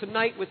service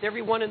tonight with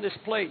everyone in this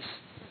place.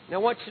 And I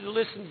want you to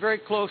listen very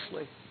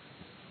closely.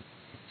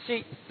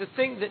 See, the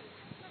thing that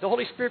the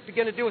Holy Spirit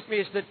began to do with me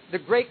is that the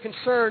great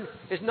concern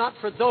is not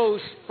for those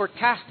who are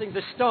casting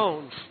the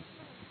stones.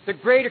 The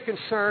greater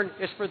concern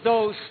is for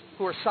those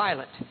who are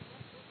silent,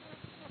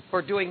 who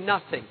are doing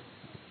nothing.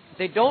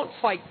 They don't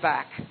fight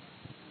back.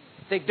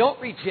 They don't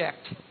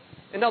reject.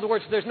 In other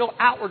words, there's no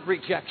outward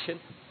rejection.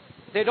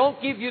 They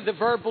don't give you the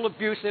verbal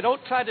abuse. They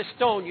don't try to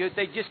stone you.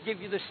 They just give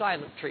you the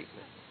silent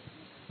treatment.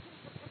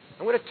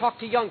 I'm going to talk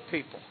to young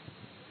people.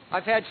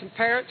 I've had some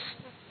parents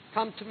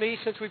come to me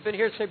since we've been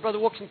here and say, Brother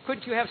Wilkerson,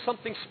 couldn't you have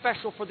something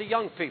special for the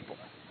young people?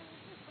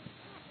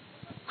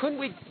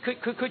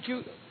 Could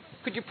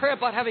you pray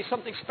about having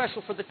something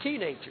special for the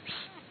teenagers?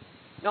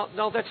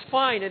 No, that's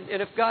fine. And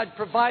if God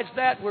provides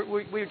that,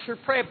 we would sure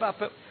pray about it.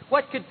 But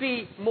what could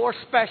be more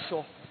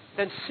special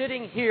than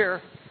sitting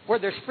here where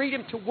there's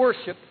freedom to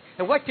worship?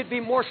 And what could be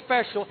more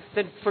special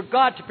than for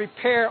God to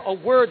prepare a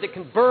word that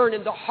can burn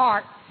in the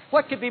heart?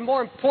 What could be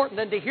more important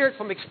than to hear it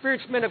from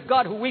experienced men of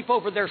God who weep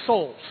over their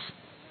souls?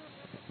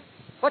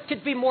 What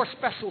could be more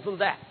special than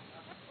that?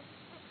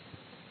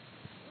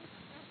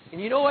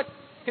 And you know what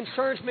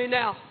concerns me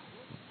now?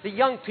 The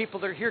young people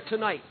that are here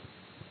tonight,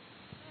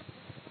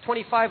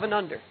 25 and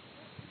under,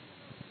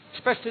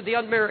 especially the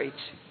unmarried.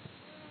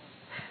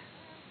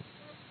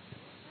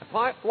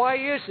 Why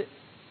is it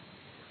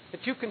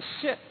that you can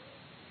sit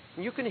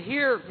and you can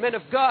hear men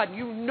of God, and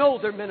you know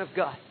they're men of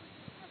God?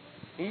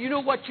 And you know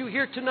what you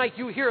hear tonight?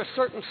 You hear a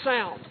certain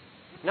sound.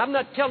 And I'm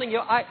not telling you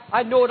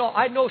I know it all.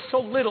 I know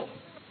so little.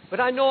 But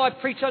I know I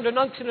preach under an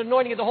unction and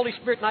anointing of the Holy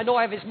Spirit, and I know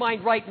I have His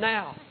mind right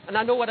now. And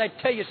I know what I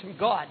tell you is from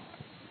God.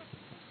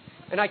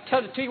 And I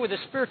tell it to you with a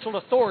spiritual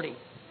authority.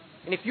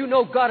 And if you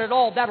know God at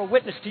all, that'll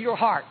witness to your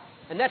heart.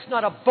 And that's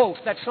not a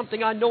boast. That's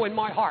something I know in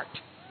my heart.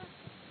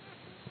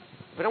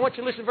 But I want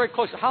you to listen very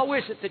closely. How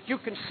is it that you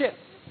can sit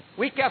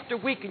week after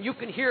week and you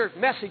can hear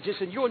messages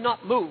and you're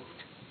not moved?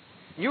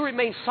 You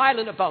remain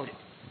silent about it.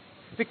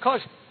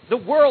 Because the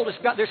world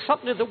there's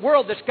something in the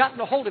world that's gotten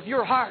a hold of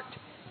your heart.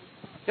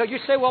 Now you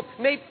say, well,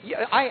 maybe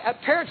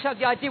parents have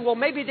the idea, well,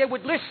 maybe they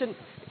would listen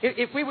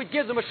if we would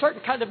give them a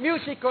certain kind of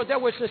music, or there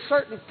was a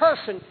certain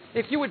person,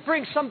 if you would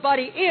bring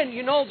somebody in,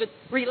 that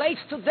relates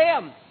to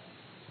them.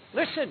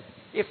 Listen,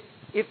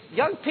 if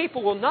young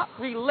people will not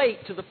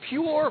relate to the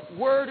pure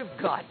Word of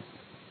God,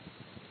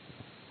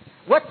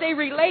 what they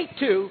relate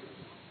to,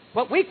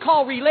 what we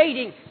call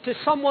relating to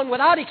someone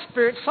without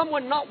experience,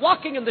 someone not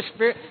walking in the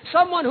Spirit,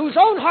 someone whose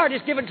own heart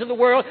is given to the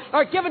world,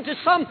 or given to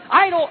some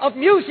idol of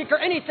music or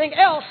anything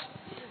else,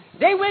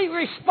 they will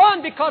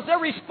respond because they're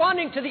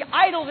responding to the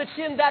idol that's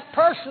in that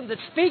person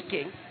that's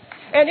speaking.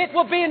 And it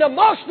will be an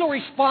emotional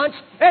response,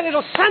 and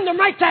it'll send them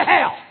right to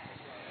hell.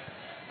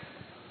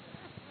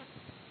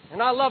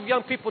 And I love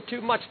young people too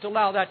much to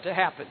allow that to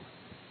happen.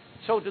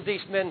 So do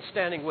these men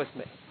standing with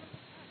me.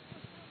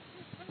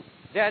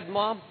 Dad and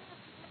Mom,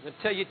 I'm going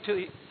to tell you to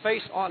your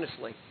face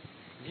honestly.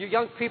 If you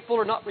young people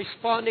are not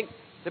responding,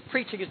 the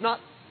preaching is not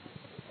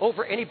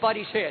over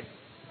anybody's head.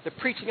 The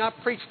preaching I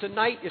preached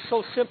tonight is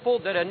so simple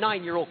that a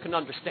 9-year-old can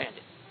understand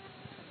it.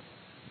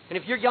 And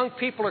if your young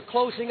people are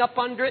closing up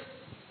under it,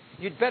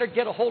 you'd better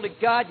get a hold of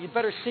God. You'd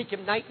better seek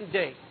Him night and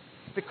day.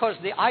 Because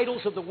the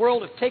idols of the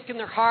world have taken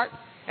their heart.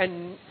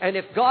 And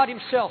if God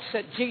Himself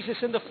sent Jesus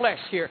in the flesh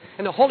here,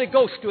 and the Holy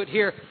Ghost stood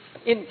here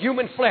in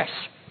human flesh,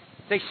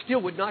 they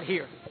still would not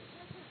hear.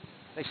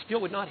 They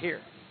still would not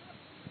hear.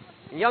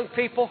 And young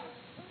people,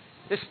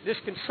 this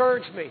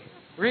concerns me.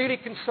 Really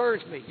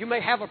concerns me. You may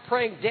have a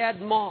praying dad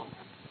and mom.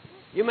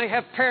 You may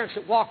have parents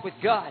that walk with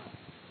God.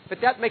 But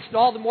that makes it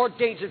all the more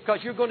dangerous, because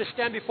you're going to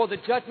stand before the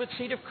judgment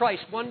seat of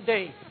Christ one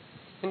day.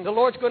 And the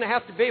Lord's going to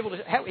have to be able to,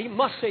 He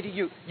must say to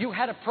you, you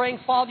had a praying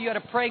father, you had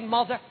a praying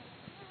mother.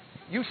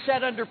 You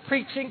sat under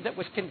preaching that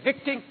was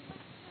convicting,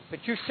 but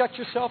you shut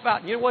yourself out.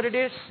 And you know what it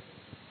is?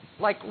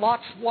 Like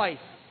Lot's wife.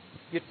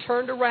 You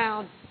turned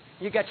around,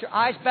 you got your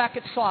eyes back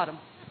at Sodom,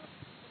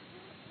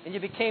 and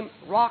you became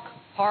rock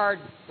hard,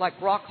 like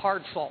rock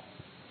hard salt.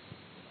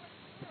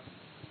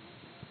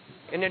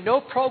 And then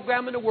no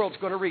program in the world is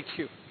going to reach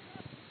you.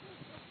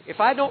 If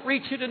I don't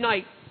reach you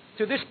tonight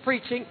through this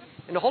preaching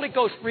and the Holy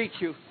Ghost reach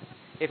you,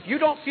 if you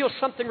don't feel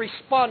something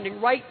responding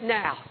right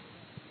now,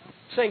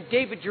 saying,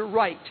 David, you're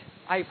right,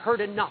 I've heard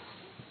enough,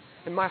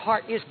 and my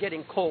heart is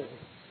getting cold.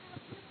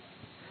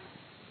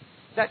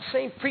 That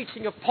same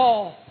preaching of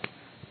Paul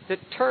that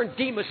turned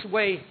Demas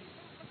away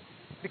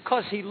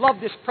because he loved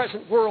this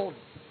present world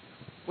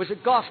was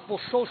a gospel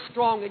so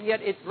strong, and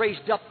yet it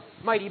raised up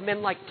mighty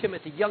men like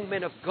Timothy, young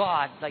men of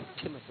God like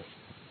Timothy.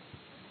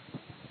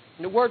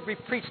 And the word we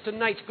preach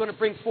tonight is going to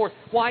bring forth,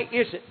 why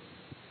is it?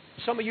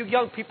 Some of you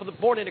young people that are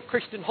born in a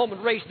Christian home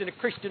and raised in a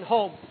Christian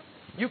home,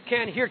 you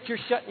can't hear it, you're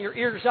shutting your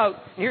ears out.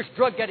 And here's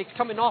drug addicts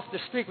coming off the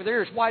street with their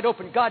ears wide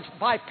open. God's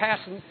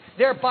bypassing,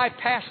 they're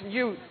bypassing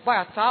you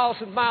by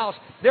 1,000 miles.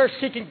 They're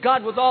seeking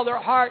God with all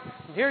their heart.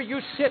 And here you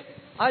sit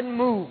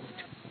unmoved,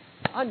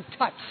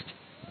 untouched,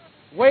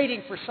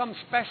 waiting for some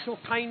special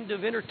kind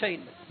of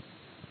entertainment.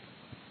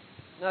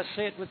 And I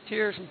say it with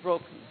tears and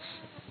brokenness.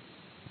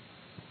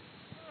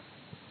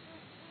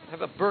 I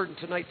have a burden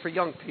tonight for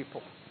young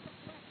people.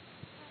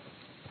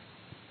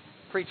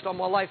 Preached all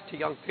my life to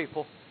young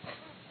people.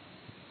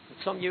 And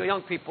some of you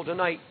young people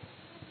tonight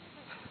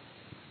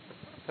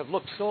have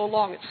looked so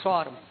long at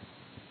Sodom.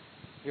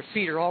 Your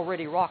feet are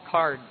already rock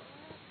hard.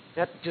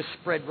 That just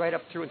spread right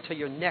up through until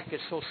your neck is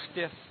so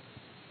stiff.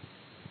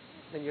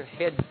 Then your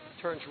head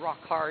turns rock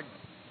hard.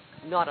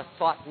 Not a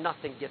thought,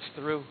 nothing gets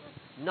through.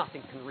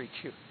 Nothing can reach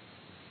you.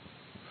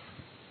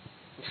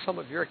 And some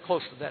of you are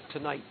close to that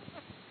tonight.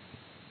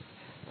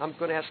 I'm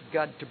going to ask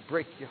God to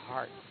break your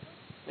heart.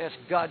 Ask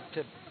God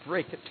to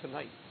break it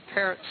tonight.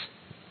 Parents,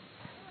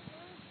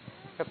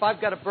 if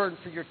I've got a burden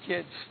for your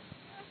kids,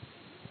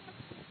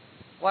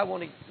 why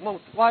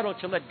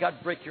don't you let God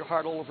break your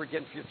heart all over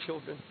again for your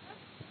children?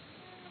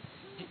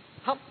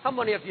 How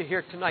many of you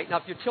here tonight? Now,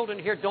 if your children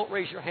are here, don't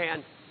raise your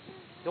hand.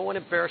 Don't want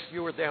to embarrass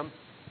you or them.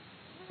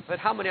 But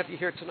how many of you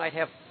here tonight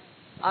have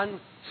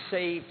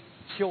unsaved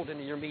children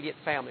in your immediate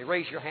family?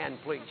 Raise your hand,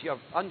 please. You have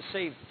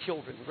unsaved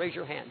children. Raise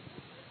your hand.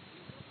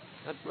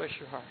 God bless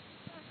your heart.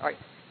 All right.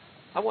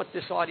 I want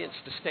this audience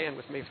to stand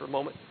with me for a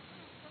moment.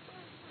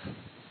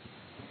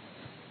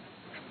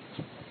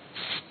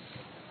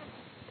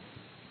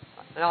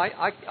 Now,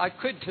 I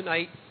could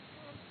tonight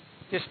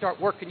just start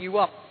working you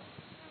up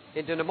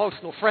into an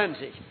emotional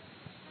frenzy.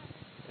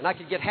 And I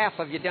could get half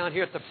of you down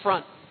here at the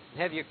front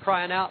and have you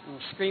crying out and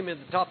screaming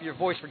at the top of your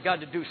voice for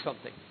God to do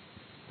something.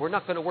 We're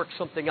not going to work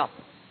something up,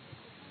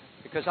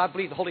 because I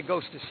believe the Holy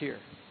Ghost is here.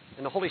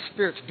 And the Holy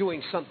Spirit's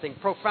doing something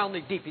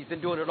profoundly deep. He's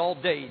been doing it all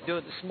day. He's doing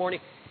it this morning.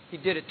 He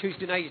did it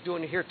Tuesday night. He's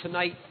doing it here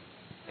tonight.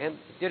 And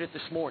he did it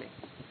this morning.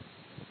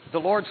 The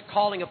Lord's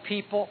calling a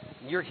people.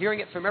 You're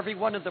hearing it from every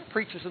one of the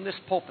preachers in this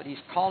pulpit. He's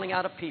calling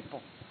out a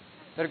people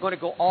that are going to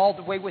go all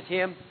the way with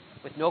Him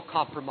with no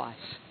compromise.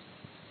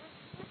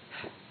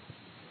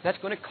 That's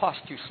going to cost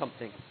you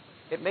something.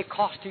 It may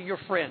cost you your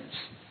friends.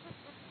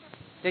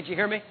 Did you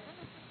hear me?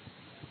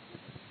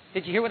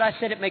 Did you hear what I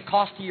said? It may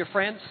cost you your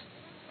friends.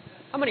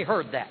 How many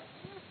heard that?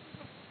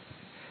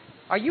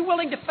 Are you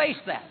willing to face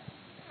that?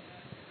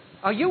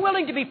 Are you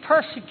willing to be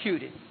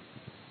persecuted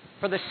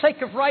for the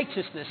sake of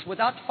righteousness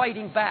without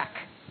fighting back?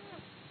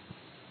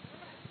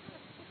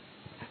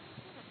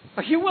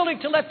 Are you willing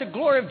to let the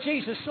glory of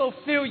Jesus so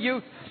fill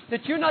you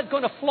that you're not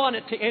going to flaunt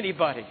it to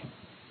anybody?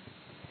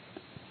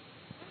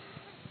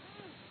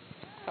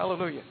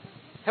 Hallelujah.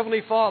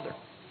 Heavenly Father,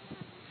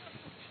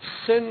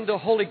 send the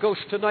Holy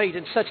Ghost tonight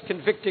in such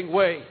convicting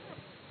way.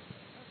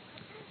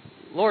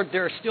 Lord,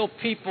 there are still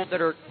people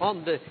that are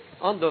on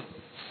the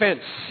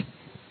fence.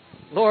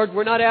 Lord,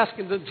 we're not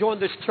asking them to join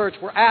this church.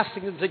 We're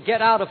asking them to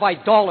get out of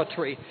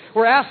idolatry.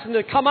 We're asking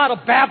them to come out of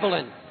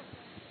Babylon,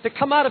 to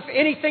come out of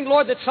anything,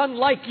 Lord, that's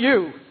unlike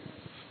you,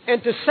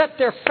 and to set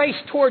their face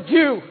toward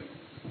you.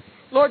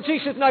 Lord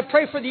Jesus, and I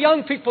pray for the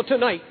young people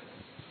tonight,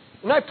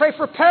 and I pray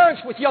for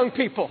parents with young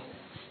people,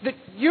 that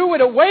you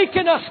would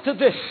awaken us to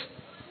this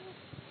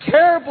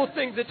terrible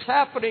thing that's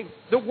happening,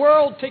 the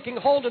world taking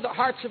hold of the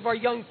hearts of our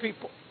young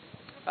people.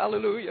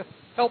 Hallelujah.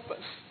 Help us.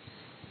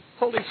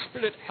 Holy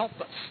Spirit, help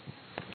us.